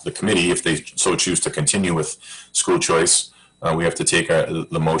 the committee, if they so choose to continue with school choice, we have to take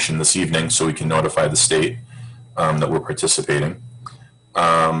the motion this evening so we can notify the state that we're participating.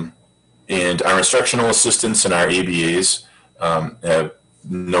 And our instructional assistants and our ABAs have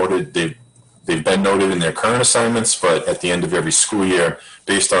noted, they've been noted in their current assignments, but at the end of every school year,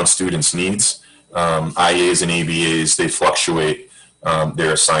 based on students' needs, IAs and ABAs, they fluctuate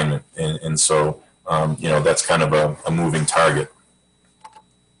their assignment. And so, that's kind of a moving target.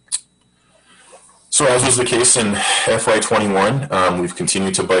 So as was the case in FY21, we've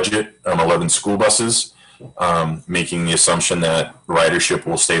continued to budget 11 school buses, making the assumption that ridership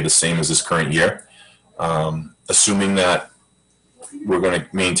will stay the same as this current year. Assuming that we're going to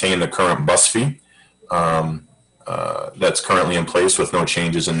maintain the current bus fee that's currently in place with no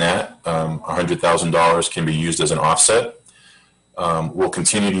changes in that. $100,000 can be used as an offset. We'll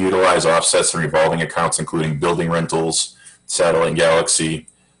continue to utilize offsets and revolving accounts, including building rentals, Satellite Galaxy,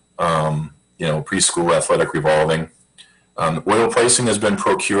 preschool athletic revolving. Oil pricing has been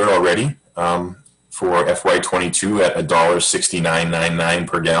procured already for FY22 at $1.6999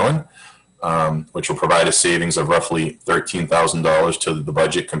 per gallon, which will provide a savings of roughly $13,000 to the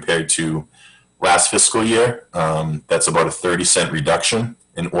budget compared to last fiscal year. That's about a 30-cent reduction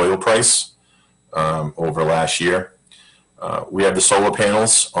in oil price over last year. We have the solar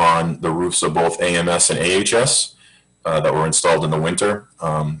panels on the roofs of both AMS and AHS that were installed in the winter.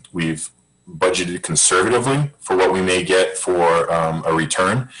 We've budgeted conservatively for what we may get for a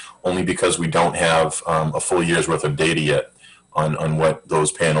return, only because we don't have a full year's worth of data yet on what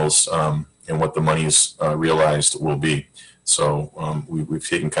those panels and what the monies realized will be. So we've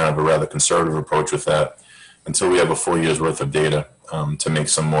taken kind of a rather conservative approach with that until we have a full year's worth of data to make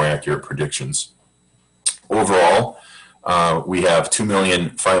some more accurate predictions. Overall, we have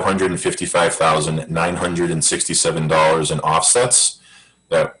 $2,555,967 in offsets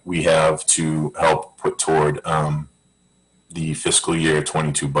that we have to help put toward the fiscal year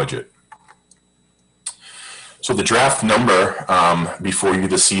 22 budget. So the draft number before you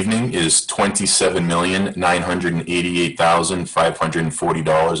this evening is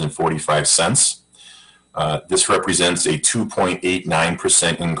 $27,988,540.45. This represents a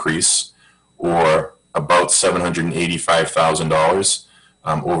 2.89% increase, or about $785,000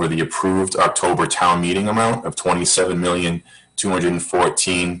 over the approved October town meeting amount of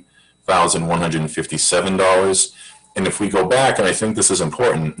 $27,214,157. And if we go back, and I think this is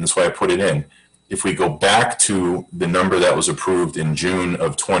important, and that's why I put it in, if we go back to the number that was approved in June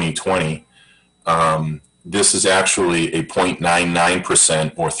of 2020, this is actually a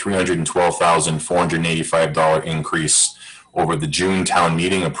 0.99% or $312,485 increase over the June town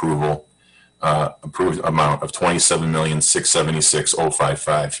meeting approved amount of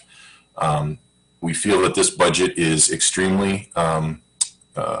 $27,676,055. We feel that this budget is extremely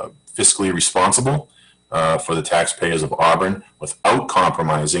fiscally responsible for the taxpayers of Auburn without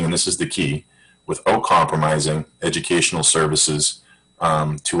compromising, and this is the key, without compromising educational services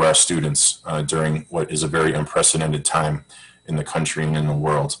to our students during what is a very unprecedented time in the country and in the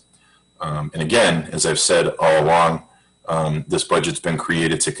world. And again, as I've said all along, this budget's been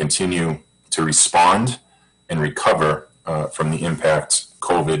created to continue to respond and recover from the impact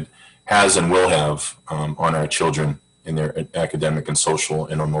COVID has and will have on our children in their academic and social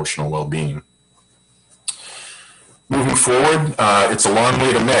and emotional well-being. Moving forward, it's a long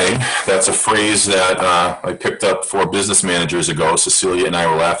way to May. That's a phrase that I picked up 4 business managers ago. Cecilia and I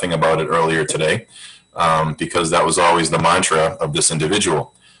were laughing about it earlier today because that was always the mantra of this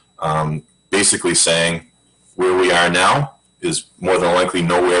individual. Basically saying where we are now is more than likely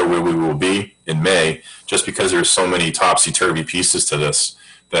nowhere where we will be in May, just because there's so many topsy-turvy pieces to this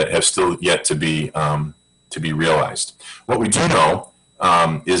that have still yet to be realized. What we do know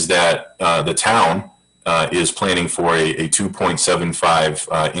is that the town is planning for a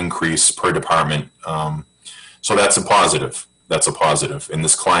 2.75 increase per department. So that's a positive. That's a positive in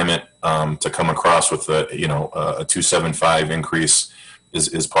this climate. To come across with a 2.75 increase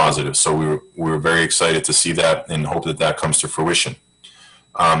is positive. So we were very excited to see that and hope that that comes to fruition.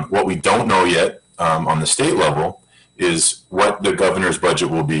 What we don't know yet on the state level is what the governor's budget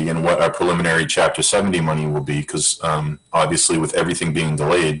will be and what our preliminary Chapter 70 money will be, because obviously with everything being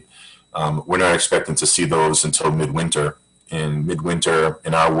delayed, we're not expecting to see those until midwinter, and midwinter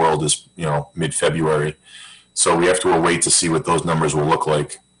in our world is mid-February. So we have to wait to see what those numbers will look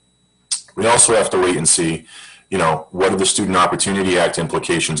like. We also have to wait and see, what are the Student Opportunity Act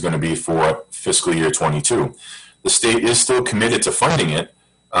implications going to be for fiscal year 22. The state is still committed to funding it.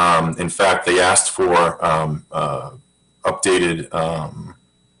 In fact, they asked for updated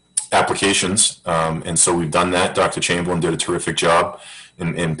applications, and so we've done that. Dr. Chamberlain did a terrific job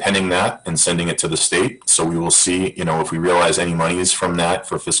in penning that and sending it to the state. So we will see, if we realize any monies from that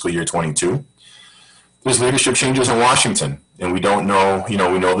for fiscal year 22. There's leadership changes in Washington, and we don't know, we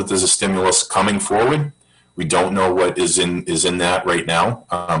know that there's a stimulus coming forward. We don't know what is in that right now,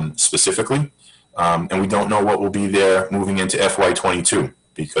 specifically. And we don't know what will be there moving into FY22,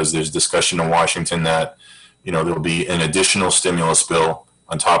 because there's discussion in Washington that, there'll be an additional stimulus bill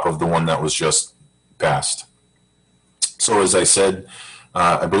on top of the one that was just passed. So as I said,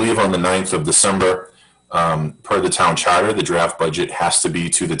 I believe on the 9th of December, per the town charter, the draft budget has to be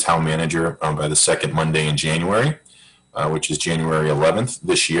to the town manager by the second Monday in January, which is January 11th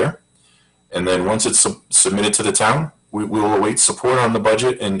this year. And then once it's submitted to the town, we will await support on the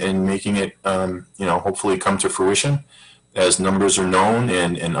budget and making it, hopefully come to fruition as numbers are known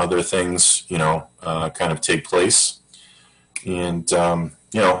and other things, kind of take place. And,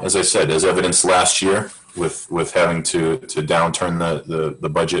 as I said, as evidenced last year with having to downturn the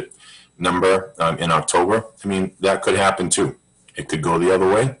budget number in October, that could happen too. It could go the other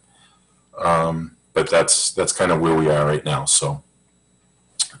way. But that's kind of where we are right now. So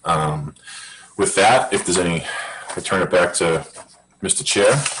with that, if there's any, I turn it back to Mr.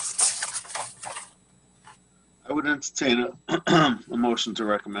 Chair. I would entertain a motion to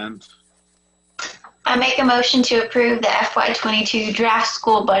recommend. I make a motion to approve the FY22 draft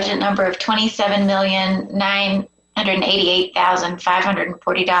school budget number of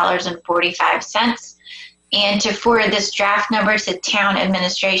 $27,988,540.45, and to forward this draft number to town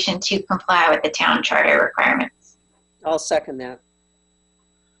administration to comply with the town charter requirements. I'll second that.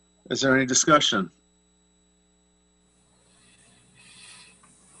 Is there any discussion?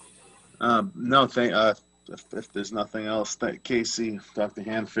 No, if there's nothing else, Casey, Dr.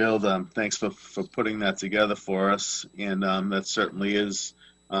 Hanfield, thanks for putting that together for us. And that certainly is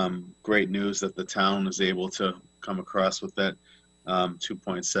great news that the town is able to come across with that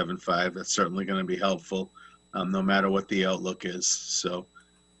 2.75. That's certainly going to be helpful, no matter what the outlook is. So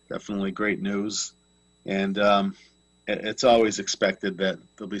definitely great news. And it's always expected that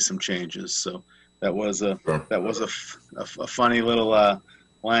there'll be some changes. So that was a funny little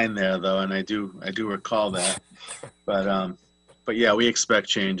line there, though, and I do recall that. But yeah, we expect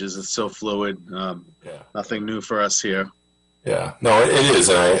changes. It's so fluid. Nothing new for us here. Yeah, no, it is,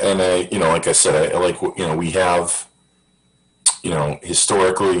 and I like I said, I like we have,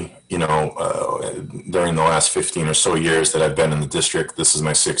 historically, during the last 15 or so years that I've been in the district, this is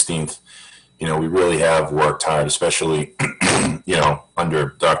my 16th. We really have worked hard, especially,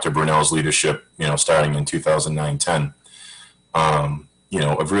 under Dr. Brunel's leadership, starting in 2009-10.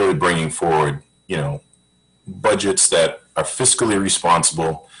 Of really bringing forward, budgets that are fiscally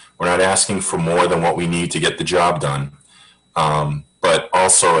responsible. We're not asking for more than what we need to get the job done. But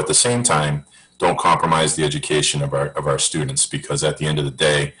also at the same time, don't compromise the education of our students, because at the end of the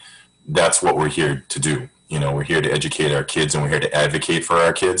day, that's what we're here to do. We're here to educate our kids, and we're here to advocate for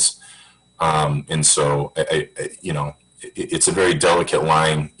our kids. And so, it's a very delicate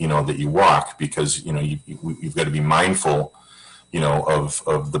line, that you walk, because, you've got to be mindful,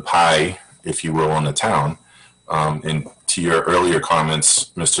 of the pie, if you will, on the town. And to your earlier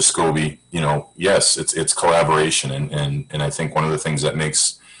comments, Mr. Scobie, yes, it's collaboration. And I think one of the things that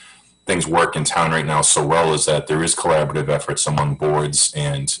makes things work in town right now so well is that there is collaborative efforts among boards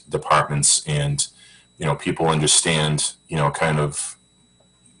and departments and, people understand, kind of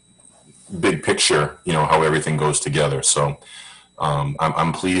big picture, how everything goes together. So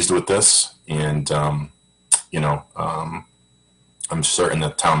I'm pleased with this, and I'm certain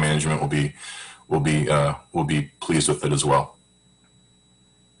that town management will be pleased with it as well.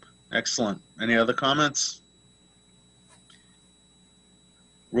 Excellent. Any other comments?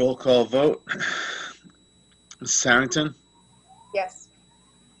 Roll call vote. Mrs. Harrington, Yes.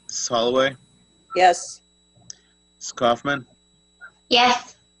 Mrs. Holloway, Yes. Mrs. Kaufman,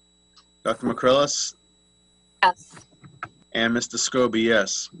 Yes. Dr. McCrillis, Yes. and Mr. Scobie,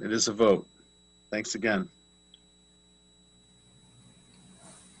 yes. It is a vote. Thanks again.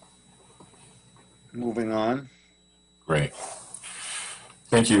 Moving on. Great.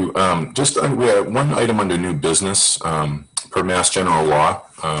 Thank you. We have one item under new business. Per Mass General Law,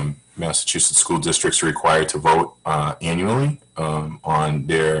 Massachusetts school districts are required to vote annually on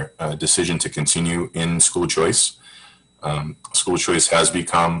their decision to continue in school choice. School choice has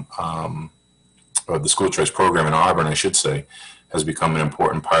become, or the school choice program in Auburn, I should say, has become an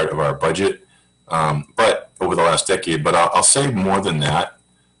important part of our budget. But over the last decade, but I'll say more than that,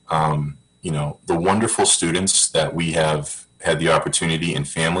 the wonderful students that we have had the opportunity, and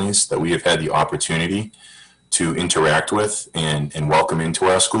families that we have had the opportunity to interact with and welcome into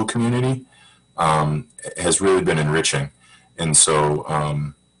our school community has really been enriching. And so,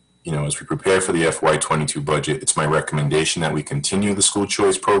 as we prepare for the FY22 budget, it's my recommendation that we continue the school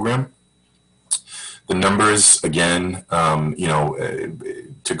choice program. The numbers, again,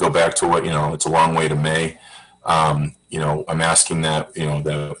 to go back to what, it's a long way to May. I'm asking that,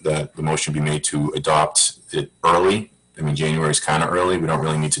 that the motion be made to adopt it early. I mean, January is kind of early. We don't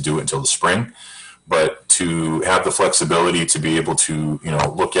really need to do it until the spring, but to have the flexibility to be able to,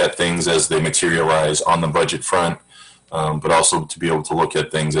 look at things as they materialize on the budget front, but also to be able to look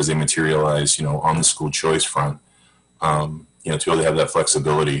at things as they materialize, on the school choice front. To be able to have that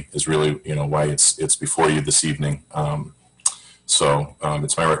flexibility is really, why it's before you this evening. So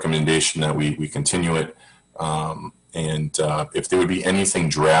it's my recommendation that we continue it. And if there would be anything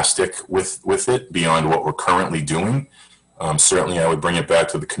drastic with it beyond what we're currently doing, certainly I would bring it back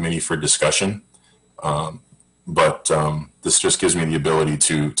to the committee for discussion. But this just gives me the ability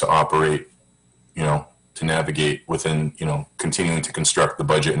to operate, to navigate within, continuing to construct the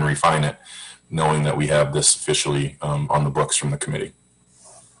budget and refine it, knowing that we have this officially on the books from the committee.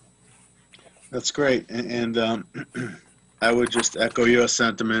 That's great. And I would just echo your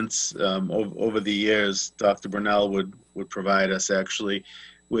sentiments. Over the years, Dr. Brunel would provide us actually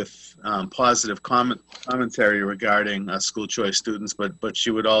with positive commentary regarding school choice students, but she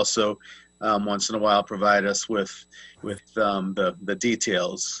would also once in a while provide us with the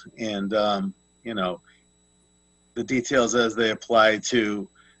details, and the details as they apply to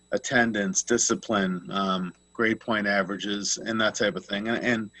attendance, discipline, grade point averages, and that type of thing.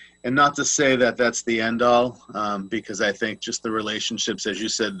 And not to say that that's the end all, because I think just the relationships, as you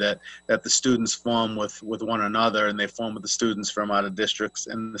said, that the students form with one another, and they form with the students from out of districts,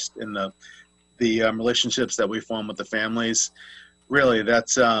 and the relationships that we form with the families, really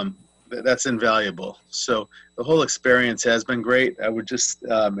that's invaluable. So the whole experience has been great. I would just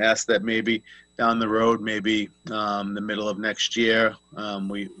ask that maybe down the road, maybe the middle of next year,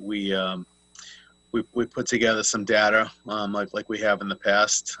 we put together some data like we have in the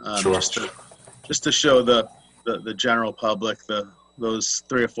past, Sure. just to show the general public, those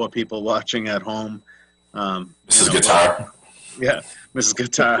 3 or 4 people watching at home. Mrs. Guitar. Yeah, Mrs.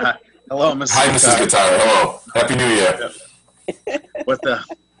 Guitar. Hi. Hello, Mrs. Hi, Mrs. Guitar. Hello. Happy New Year.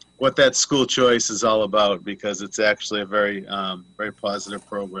 What that school choice is all about, because it's actually a very very positive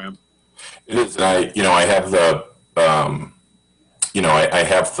program. It is, and I have the I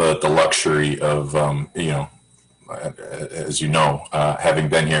have the luxury of, as having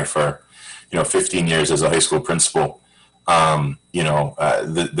been here for, 15 years as a high school principal,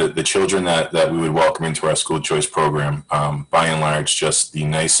 the children that we would welcome into our school choice program, by and large, just the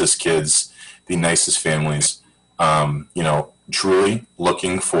nicest kids, the nicest families, truly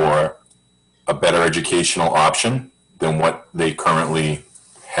looking for a better educational option than what they currently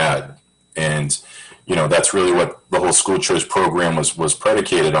had. And that's really what the whole school choice program was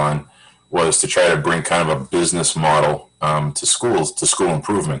predicated on, was to try to bring kind of a business model to schools, to school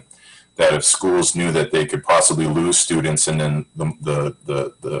improvement. That if schools knew that they could possibly lose students, and then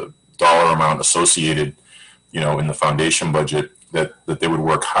the dollar amount associated, in the foundation budget, that they would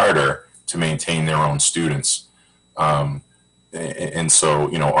work harder to maintain their own students. And so,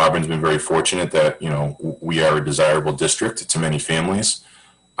 Auburn's been very fortunate that, we are a desirable district to many families.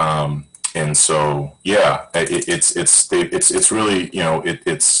 And so, yeah, it's really,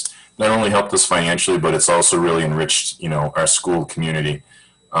 not only helped us financially, but it's also really enriched, our school community.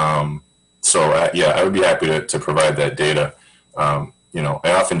 I would be happy to provide that data. I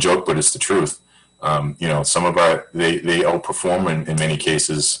often joke, but it's the truth. Some of they outperform in many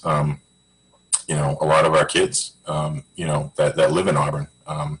cases, a lot of our kids, that live in Auburn.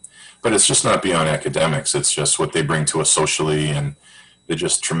 But it's just not beyond academics. It's just what they bring to us socially, and they're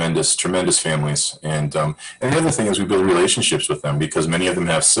just tremendous, tremendous families. And the other thing is we build relationships with them because many of them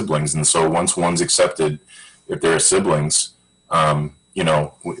have siblings. And so once one's accepted, if they're siblings,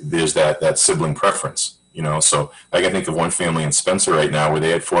 there's that sibling preference. So I can think of one family in Spencer right now where they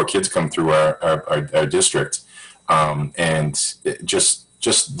had 4 kids come through our district, and just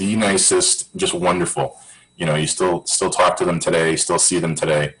the nicest, just wonderful. You still talk to them today, still see them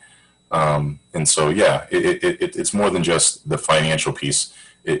today, and so it's more than just the financial piece.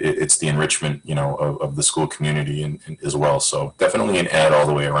 It's the enrichment, of the school community and as well. So definitely an add all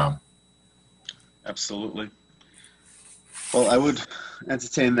the way around. Absolutely. Well, I would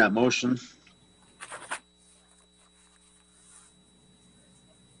entertain that motion.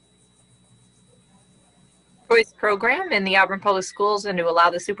 Choice program in the Auburn Public Schools, and to allow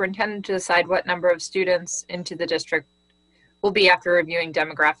the superintendent to decide what number of students into the district will be after reviewing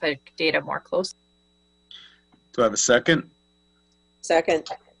demographic data more closely. Do I have a second? Second.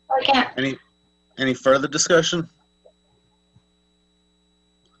 Any further discussion?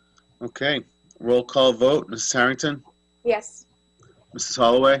 Okay, roll call vote. Mrs. Harrington? Yes. Mrs.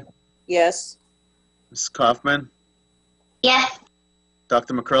 Holloway? Yes. Mrs. Kaufman? Yes.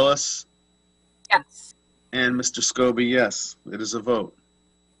 Dr. McCrillis? Yes. And Mr. Scobie, yes. It is a vote.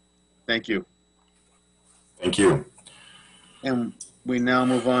 Thank you. Thank you. And we now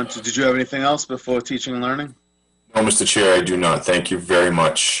move on to, did you have anything else before teaching and learning? No, Mr. Chair, I do not. Thank you very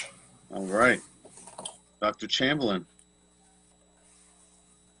much. All right. Dr. Chamberlain.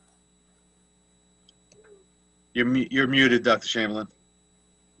 You're muted, Dr. Chamberlain.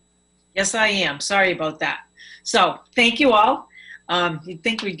 Yes, I am. Sorry about that. So thank you all. You'd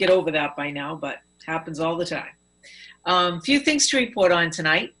think we'd get over that by now, but it happens all the time. A few things to report on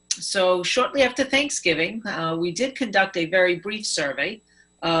tonight. So shortly after Thanksgiving, we did conduct a very brief survey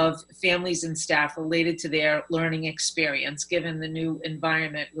of families and staff related to their learning experience, given the new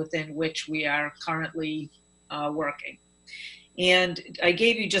environment within which we are currently working. And I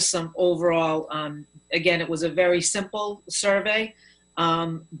gave you just some overall, again, it was a very simple survey,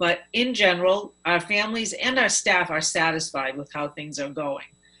 but in general, our families and our staff are satisfied with how things are going.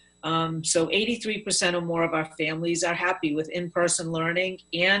 So 83% or more of our families are happy with in-person learning,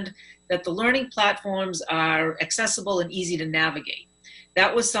 and that the learning platforms are accessible and easy to navigate.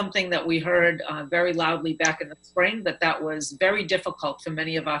 That was something that we heard very loudly back in the spring, that was very difficult for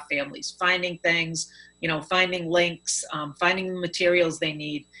many of our families, finding things, finding links, finding the materials they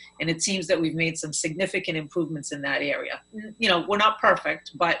need. And it seems that we've made some significant improvements in that area. We're not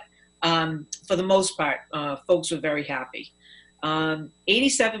perfect, but for the most part, folks were very happy.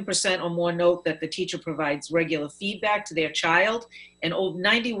 87% or more note that the teacher provides regular feedback to their child, and over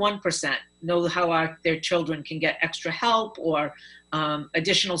 91% know how their children can get extra help or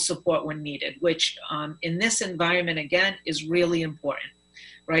additional support when needed, which in this environment, again, is really important,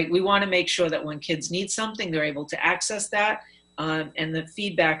 right? We want to make sure that when kids need something, they're able to access that, and the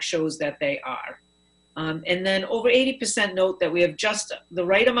feedback shows that they are. And then over 80% note that we have just the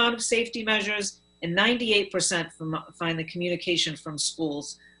right amount of safety measures, and 98% find the communication from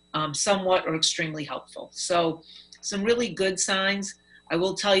schools somewhat or extremely helpful. So some really good signs. I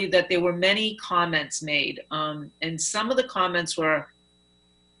will tell you that there were many comments made, and some of the comments were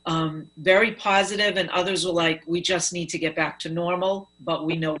very positive, and others were like, we just need to get back to normal, but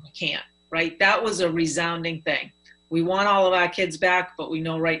we know we can't, right? That was a resounding thing. We want all of our kids back, but we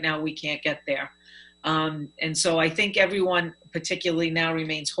know right now we can't get there. And so I think everyone particularly now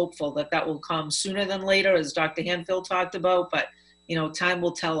remains hopeful that will come sooner than later, as Dr. Hanfield talked about, but time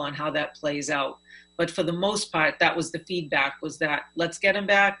will tell on how that plays out. But for the most part, that was the feedback, was that let's get them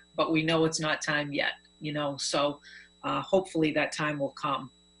back, but we know it's not time yet, so hopefully that time will come.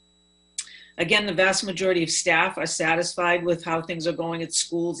 Again, the vast majority of staff are satisfied with how things are going at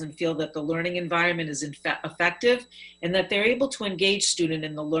schools and feel that the learning environment is effective and that they're able to engage students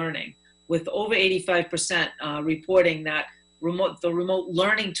in the learning, with over 85% reporting that the remote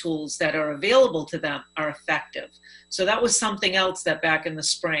learning tools that are available to them are effective. So that was something else that back in the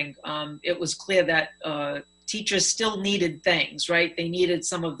spring, it was clear that teachers still needed things, right? They needed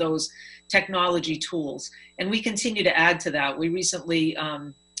some of those technology tools. And we continue to add to that. We recently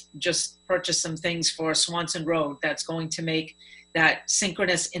just purchased some things for Swanson Road that's going to make that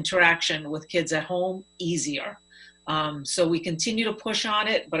synchronous interaction with kids at home easier. So we continue to push on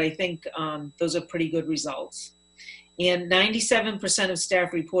it, but I think those are pretty good results. And 97% of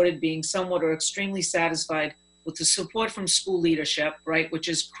staff reported being somewhat or extremely satisfied with the support from school leadership, right, which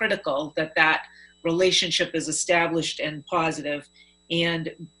is critical that that relationship is established and positive,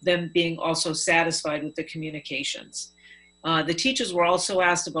 and them being also satisfied with the communications. The teachers were also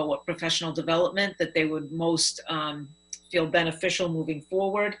asked about what professional development that they would most feel beneficial moving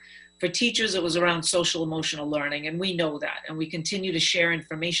forward. For teachers, it was around social emotional learning, and we know that, and we continue to share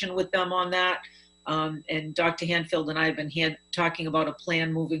information with them on that. And Dr. Hanfield and I have been here talking about a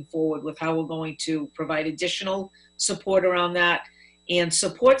plan moving forward with how we're going to provide additional support around that. And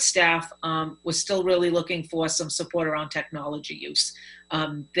support staff was still really looking for some support around technology use.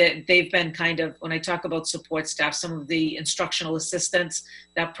 They've been kind of, when I talk about support staff, some of the instructional assistants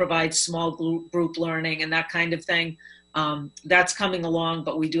that provide small group learning and that kind of thing, that's coming along,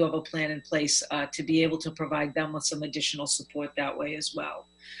 but we do have a plan in place to be able to provide them with some additional support that way as well.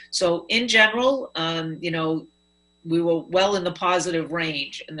 So in general, you know, we were well in the positive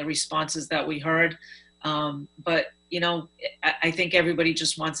range in the responses that we heard. But, you know, I think everybody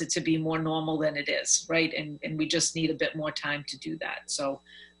just wants it to be more normal than it is, right? And we just need a bit more time to do that. So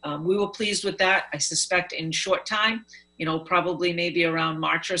we were pleased with that. I suspect in short time, you know, probably maybe around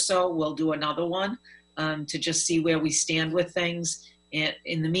March or so, we'll do another one to just see where we stand with things. And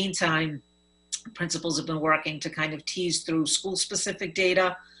in the meantime, principals have been working to kind of tease through school-specific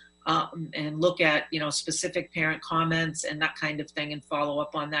data and look at, you know, specific parent comments and that kind of thing, and follow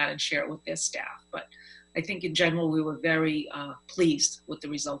up on that and share it with their staff. But I think in general, we were very pleased with the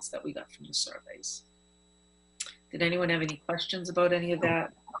results that we got from the surveys. Did anyone have any questions about any of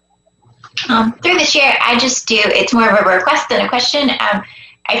that? Through the chair, I just do, it's more of a request than a question.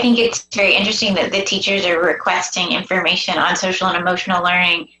 I think it's very interesting that the teachers are requesting information on social and emotional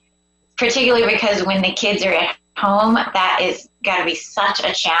learning, particularly because when the kids are at home, that is got to be such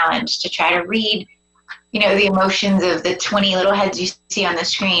a challenge to try to read, you know, the emotions of the 20 little heads you see on the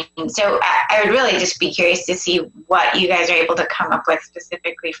screen. So I would really just be curious to see what you guys are able to come up with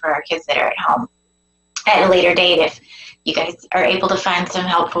specifically for our kids that are at home at a later date, if you guys are able to find some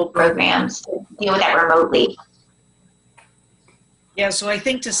helpful programs to deal with that remotely. Yeah, so I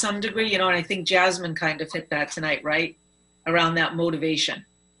think to some degree, you know, and I think Jasmine kind of hit that tonight, right? Around that motivation,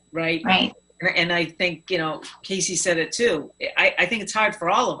 right? Right. And I think, you know, Casey said it too. I think it's hard for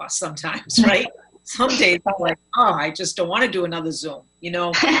all of us sometimes, right? Some days I'm like, oh, I just don't want to do another Zoom, you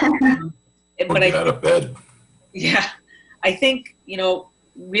know? But Get out of bed. Yeah, I think, you know,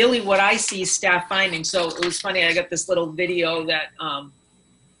 really what I see is staff finding. So it was funny, I got this little video that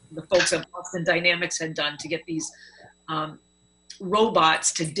the folks at Boston Dynamics had done to get these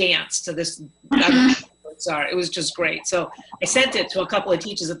robots to dance to this. Sorry, it was just great. So I sent it to a couple of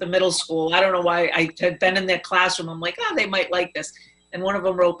teachers at the middle school. I don't know why. I had been in their classroom. I'm like, oh, they might like this. And one of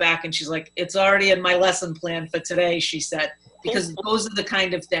them wrote back and she's like, it's already in my lesson plan for today, she said, because those are the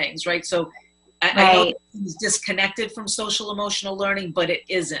kind of things, right? So I know it's disconnected from social emotional learning, but it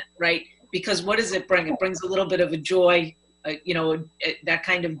isn't, right? Because what does it bring? It brings a little bit of a joy, you know, that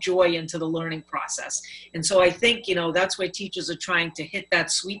kind of joy into the learning process. And so I think, you know, that's why teachers are trying to hit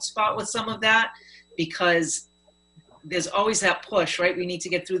that sweet spot with some of that, because there's always that push, right? We need to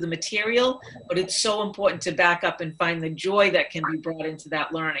get through the material, but it's so important to back up and find the joy that can be brought into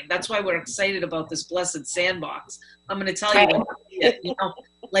that learning. That's why we're excited about this blessed sandbox. I'm going to tell you, you know,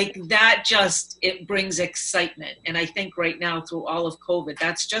 like that just, it brings excitement. And I think right now through all of COVID,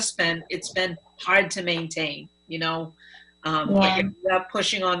 that's just been, it's been hard to maintain, you know. Like without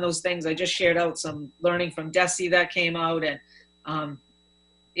pushing on those things. I just shared out some learning from DESE that came out, and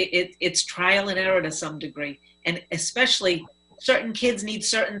it's trial and error to some degree. And especially certain kids need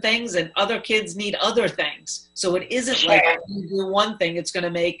certain things and other kids need other things. So it isn't like if you do one thing, it's going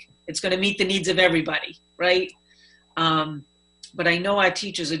to meet the needs of everybody, right? But I know our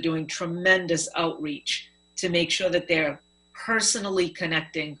teachers are doing tremendous outreach to make sure that they're personally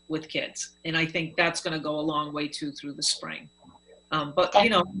connecting with kids. And I think that's going to go a long way too through the spring. But you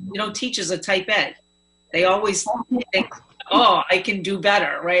know, teachers are type A. They always think, oh, I can do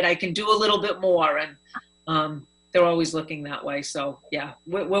better, right? I can do a little bit more. And they're always looking that way. So yeah,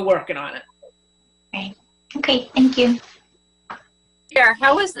 we're working on it. Right. Okay, thank you. Yeah,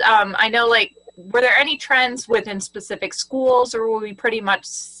 how was, I know, like, were there any trends within specific schools, or were we pretty much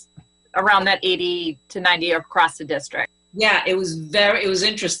around that 80 to 90 across the district? Yeah, it was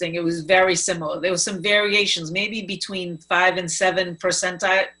interesting. It was very similar. There was some variations, maybe between 5 and 7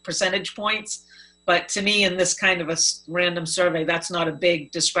 percentage points. But to me, in this kind of a random survey, that's not a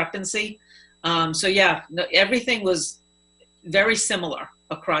big discrepancy. So yeah, everything was very similar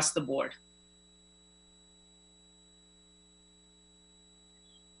across the board.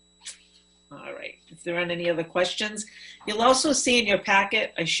 if there aren't any other questions. You'll also see in your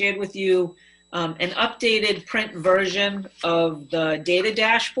packet, I shared with you an updated print version of the data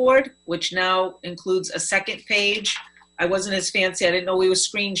dashboard, which now includes a second page. I wasn't as fancy. I didn't know we were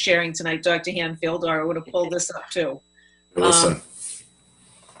screen sharing tonight, Dr. Hanfield, or I would have pulled this up too. Listen.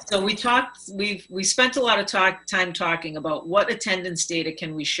 So we spent a lot of time talking about what attendance data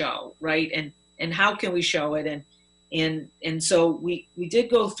can we show, right? And how can we show it? And so we did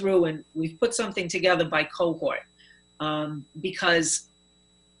go through and we've put something together by cohort because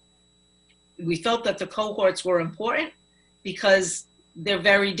we felt that the cohorts were important because they're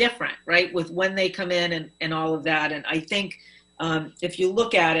very different, right? With when they come in and all of that. And I think if you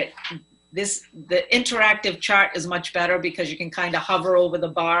look at it, the interactive chart is much better because you can kind of hover over the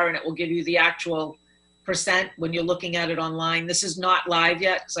bar and it will give you the actual percent when you're looking at it online. This is not live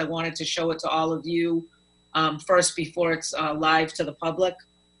yet because I wanted to show it to all of you first before it's live to the public.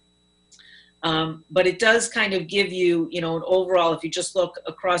 But it does kind of give you, an overall, if you just look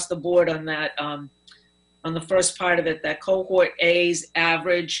across the board on that, on the first part of it, that cohort A's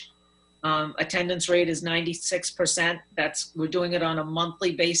average attendance rate is 96%. We're doing it on a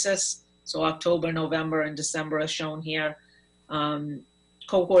monthly basis. So October, November, and December are shown here.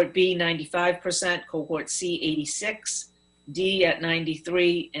 Cohort B, 95%, cohort C, 86, D at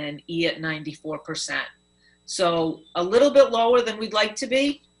 93, and E at 94%. So a little bit lower than we'd like to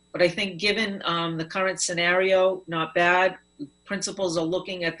be, but I think given the current scenario, not bad. Principals are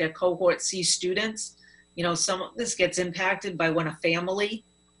looking at their cohort C students. Some of this gets impacted by when a family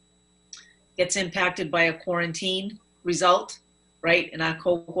gets impacted by a quarantine result, right? And our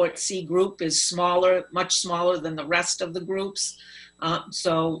cohort C group is smaller, much smaller than the rest of the groups.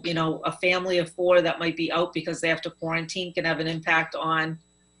 So, a family of 4 that might be out because they have to quarantine can have an impact on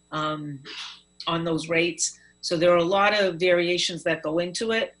those rates. So there are a lot of variations that go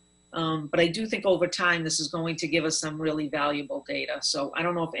into it. But I do think over time, this is going to give us some really valuable data. So I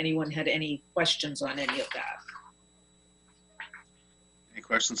don't know if anyone had any questions on any of that. Any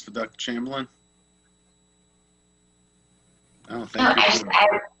questions for Dr. Chamberlain? Oh,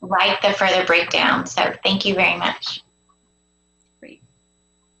 I like the further breakdown. So thank you very much. Great.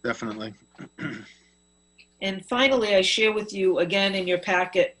 Definitely. And finally, I share with you again in your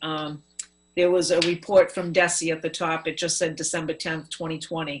packet, there was a report from DESE at the top. It just said December 10th,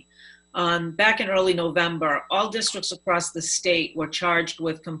 2020. Back in early November, all districts across the state were charged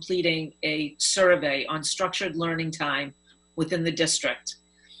with completing a survey on structured learning time within the district.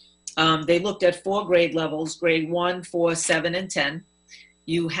 They looked at 4 grade levels, grade 1, 4, 7, and 10.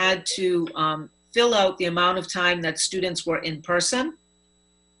 You had to fill out the amount of time that students were in person,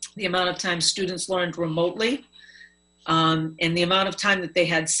 the amount of time students learned remotely, and the amount of time that they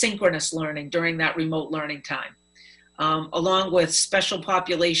had synchronous learning during that remote learning time, along with special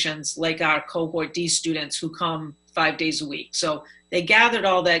populations like our cohort D students who come 5 days a week. So they gathered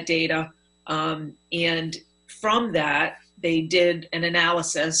all that data, and from that, they did an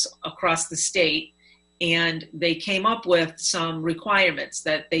analysis across the state, and they came up with some requirements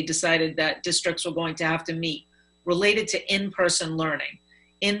that they decided that districts were going to have to meet related to in-person learning.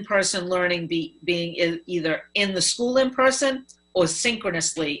 In-person learning being either in the school in person or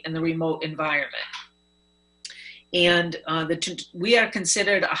synchronously in the remote environment. And we are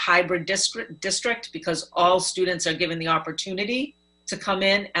considered a hybrid district because all students are given the opportunity to come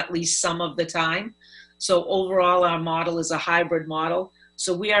in at least some of the time. So overall, our model is a hybrid model.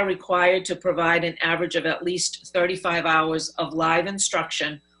 So we are required to provide an average of at least 35 hours of live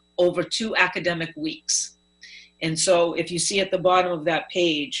instruction over 2 academic weeks. And so if you see at the bottom of that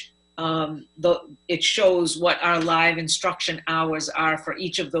page, it shows what our live instruction hours are for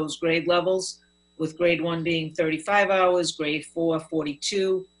each of those grade levels, with grade 1 being 35 hours, grade 4,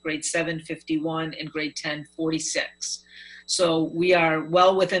 42, grade 7, 51, and grade 10, 46. So we are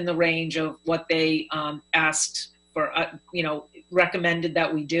well within the range of what they asked for, recommended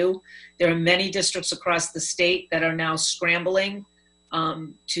that we do. There are many districts across the state that are now scrambling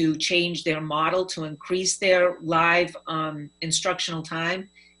to change their model to increase their live instructional time.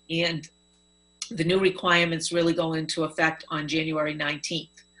 And the new requirements really go into effect on January 19th.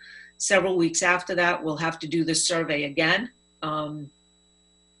 Several weeks after that, we'll have to do this survey again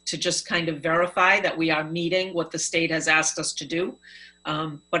to just kind of verify that we are meeting what the state has asked us to do.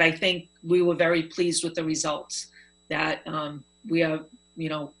 But I think we were very pleased with the results, that we are,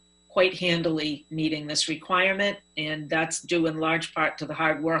 quite handily meeting this requirement. And that's due in large part to the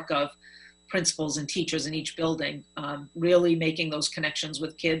hard work of principals and teachers in each building, really making those connections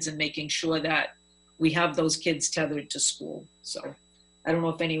with kids and making sure that we have those kids tethered to school. So I don't know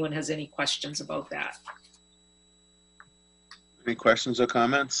if anyone has any questions about that. Any questions or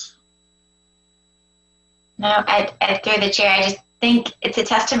comments? No, through the chair, I just think it's a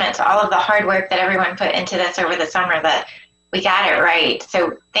testament to all of the hard work that everyone put into this over the summer that we got it right.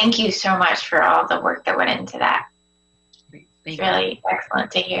 So thank you so much for all the work that went into that. It's really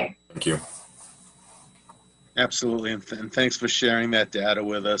excellent to hear. Thank you. Absolutely, and thanks for sharing that data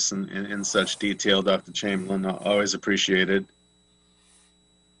with us in such detail, Dr. Chamberlain. Always appreciated.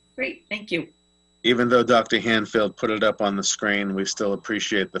 Great, thank you. Even though Dr. Hanfield put it up on the screen, we still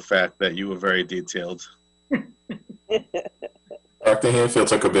appreciate the fact that you were very detailed. Dr. Hanfield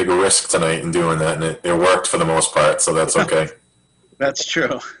took a big risk tonight in doing that, and it worked for the most part, so that's okay. That's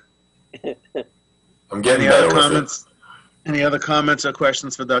true. I'm getting Any better other with comments? Any other comments or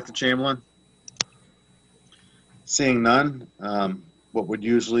questions for Dr. Chamberlain? Seeing none, what would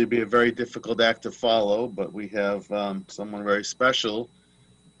usually be a very difficult act to follow, but we have someone very special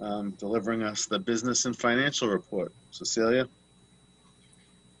delivering us the business and financial report. Cecilia?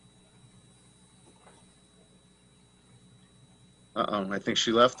 Uh-oh, I think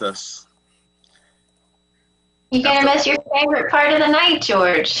she left us. You're going to miss your favorite part of the night,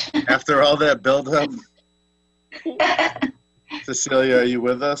 George. After all that build-up? Cecilia, are you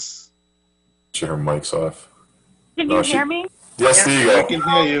with us? it. Her mic's off. Can you hear me? Yes, there you I go. can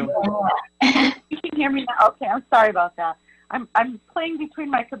hear you. You can hear me now? Okay, I'm sorry about that. I'm playing between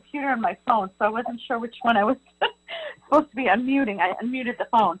my computer and my phone, so I wasn't sure which one I was supposed to be unmuting. I unmuted the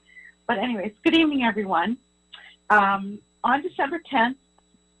phone. But anyways, good evening, everyone. On December 10th,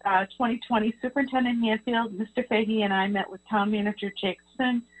 2020, Superintendent Hanfield, Mr. Fahey, and I met with Town Manager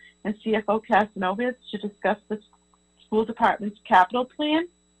Jacobson and CFO Casanovas to discuss the school department's capital plan.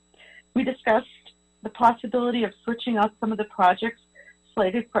 We discussed the possibility of switching out some of the projects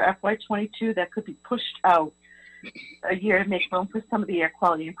slated for FY22 that could be pushed out a year to make room for some of the air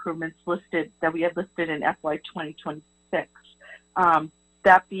quality improvements listed that we had listed in FY 2026.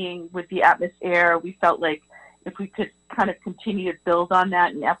 That being with the atmosphere, we felt like if we could kind of continue to build on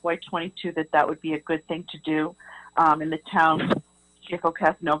that in FY22, that would be a good thing to do. And the town, CFO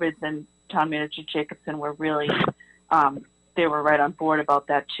Casanovas and Town Manager Jacobson were really, they were right on board about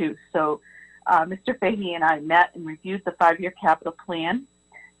that too. So Mr. Fahey and I met and reviewed the 5-year capital plan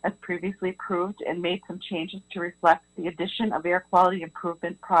as previously approved and made some changes to reflect the addition of air quality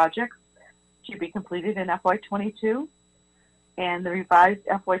improvement projects to be completed in FY22. And the revised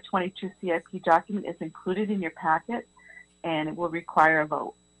FY22 CIP document is included in your packet, and it will require a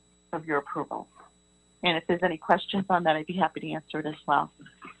vote of your approval. And if there's any questions on that, I'd be happy to answer it as well.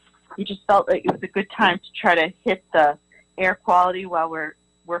 We just felt like it was a good time to try to hit the air quality while we're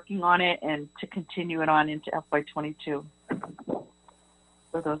working on it and to continue it on into FY22.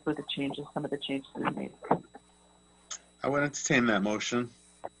 So those were the changes, some of the changes we made. I would entertain that motion.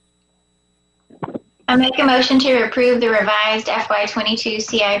 I make a motion to approve the revised FY22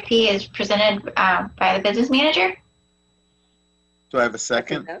 CIP as presented by the business manager. Do I have a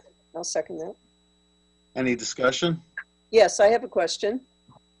second? I'll second that. Any discussion? Yes, I have a question.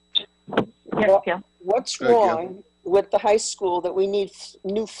 Yes, Gil. What's Go ahead, Gil. wrong with the high school that we need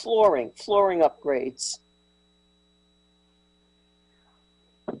new flooring upgrades?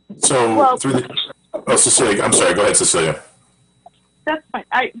 So Well- through the, oh, Cecilia, I'm sorry, go ahead, Cecilia. That's fine.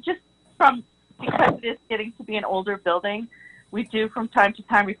 I just because it is getting to be an older building, we do from time to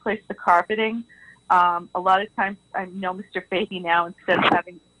time replace the carpeting. A lot of times, I know Mr. Fahey now, instead of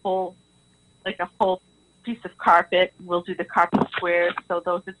having a full piece of carpet, we'll do the carpet squares. So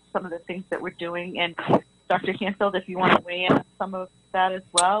those are some of the things that we're doing. And Dr. Hanfield, if you want to weigh in on some of that as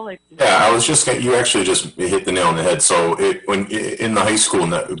well. Yeah, I was just you actually just hit the nail on the head. So when in the high school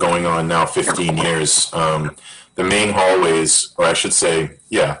going on now 15 years, the main hallways, or I should say,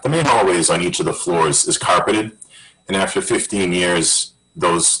 yeah, the main hallways on each of the floors is carpeted. And after 15 years,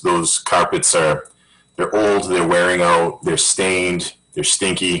 those carpets they're old, they're wearing out, they're stained, they're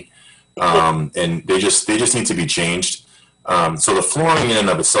stinky, and they just need to be changed. So the flooring in and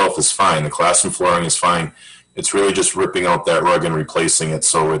of itself is fine. The classroom flooring is fine. It's really just ripping out that rug and replacing it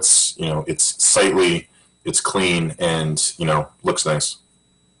so it's it's sightly, it's clean, and looks nice.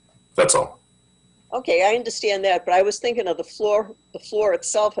 That's all. Okay, I understand that, but I was thinking of the floor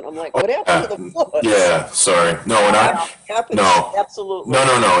itself, and I'm like, what happened to the floor? Yeah, sorry. No, Absolutely.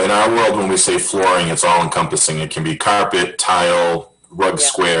 No. In our world, when we say flooring, it's all encompassing. It can be carpet, tile, rug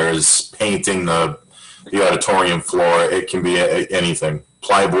squares, painting the auditorium floor. It can be anything.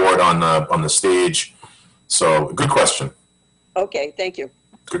 Plyboard on the stage. So, good question. Okay, thank you.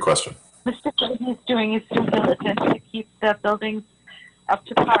 Good question. Mr. Fahey is doing his due diligence to keep the buildings up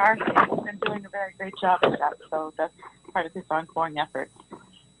to par. He's been doing a very great job of that. So that's part of his ongoing effort.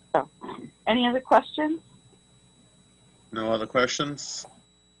 So, any other questions? No other questions?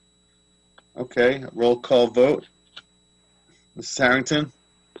 Okay, roll call vote. Mrs. Harrington,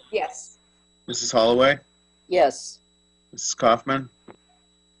 Yes. Mrs. Holloway, Yes. Mrs. Kaufman,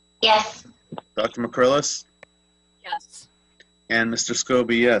 Yes. Dr. McCrillis, Yes. and Mr.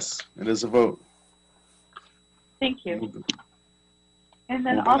 Scobie, yes. It is a vote. Thank you. And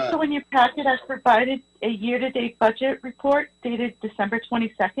then Moving also on. in your packet, I've provided a year-to-date budget report dated December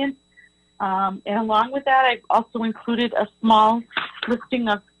 22nd. And along with that, I've also included a small listing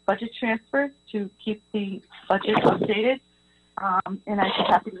of budget transfers to keep the budget updated. And I'd be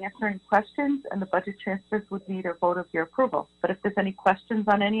happy to answer any questions, and the budget transfers would need a vote of your approval. But if there's any questions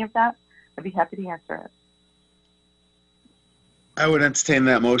on any of that, I'd be happy to answer it. I would entertain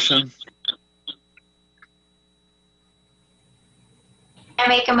that motion. I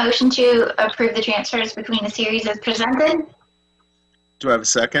make a motion to approve the transfers between the series as presented. Do I have a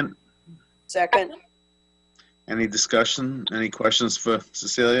second? Second. Any discussion? Any questions for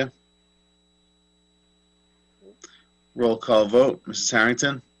Cecilia? Roll call vote. Mrs.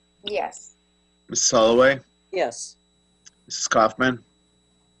 Harrington, Yes. Mrs. Holloway, Yes. Mrs. Kaufman,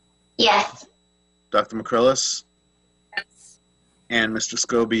 Yes. Dr. McCrillis, Yes. and Mr.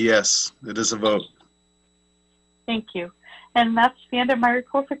 Scobie, yes. It is a vote. Thank you. And that's the end of my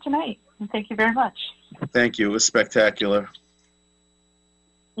report for tonight. And thank you very much. Thank you. It was spectacular.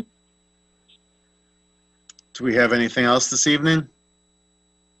 Do we have anything else this evening?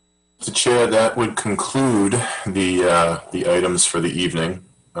 Mr. Chair, that would conclude the items for the evening.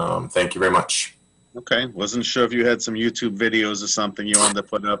 Thank you very much. Okay. Wasn't sure if you had some YouTube videos or something you wanted to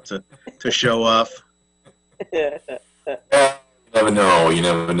put up to show off. You never know. You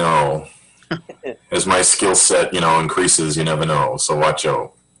never know. As my skill set, increases, you never know. So watch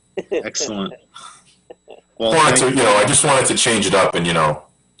out. Excellent. Well, I just wanted to change it up and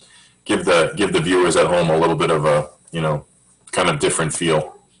give the viewers at home a little bit of a kind of different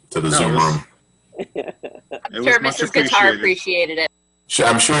feel to the Zoom room. It I'm was sure much Mrs. Guitar appreciated. appreciated it.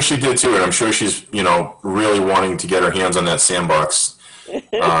 I'm sure she did too, and I'm sure she's really wanting to get her hands on that sandbox.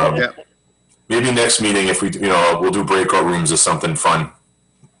 Yeah. Maybe next meeting, if we we'll do breakout rooms or something fun.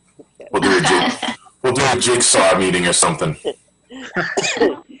 We'll do a jigsaw meeting or something.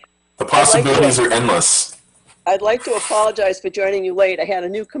 The possibilities are endless. I'd like to apologize for joining you late. I had a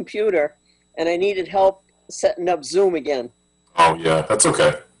new computer, and I needed help setting up Zoom again. Oh yeah, that's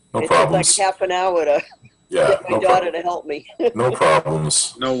okay. No It took problems. like half an hour to Yeah, get my no, daughter to help me. no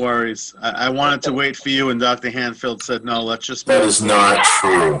problems. No worries. I wanted to wait for you, and Dr. Hanfield said, no, let's just. That is not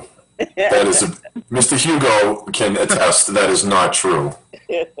true. That is Mr. Hugo can attest. That is not true.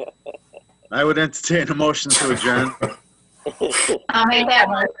 I would entertain a motion to adjourn. I'll make that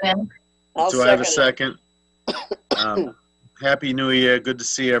motion. I'll Do I have a second second? Happy New Year. Good to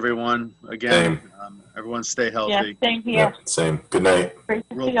see everyone again. Everyone stay Yeah, healthy. same here. Yeah, same. Good night. Great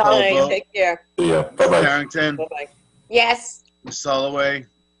to Roll see it. call y'all. Bye. vote. Take care. See ya. Mrs. Bye-bye. Harrington, Bye-bye. Yes. Ms. Holloway,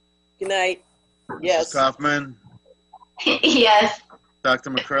 Good night. Mrs. Yes. Kaufman, Yes. Dr.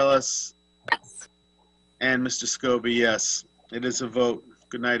 McCrillis, and Mr. Scobie, yes. It is a vote.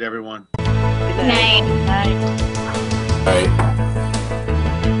 Good night, everyone. Good night. Night. Night. All right.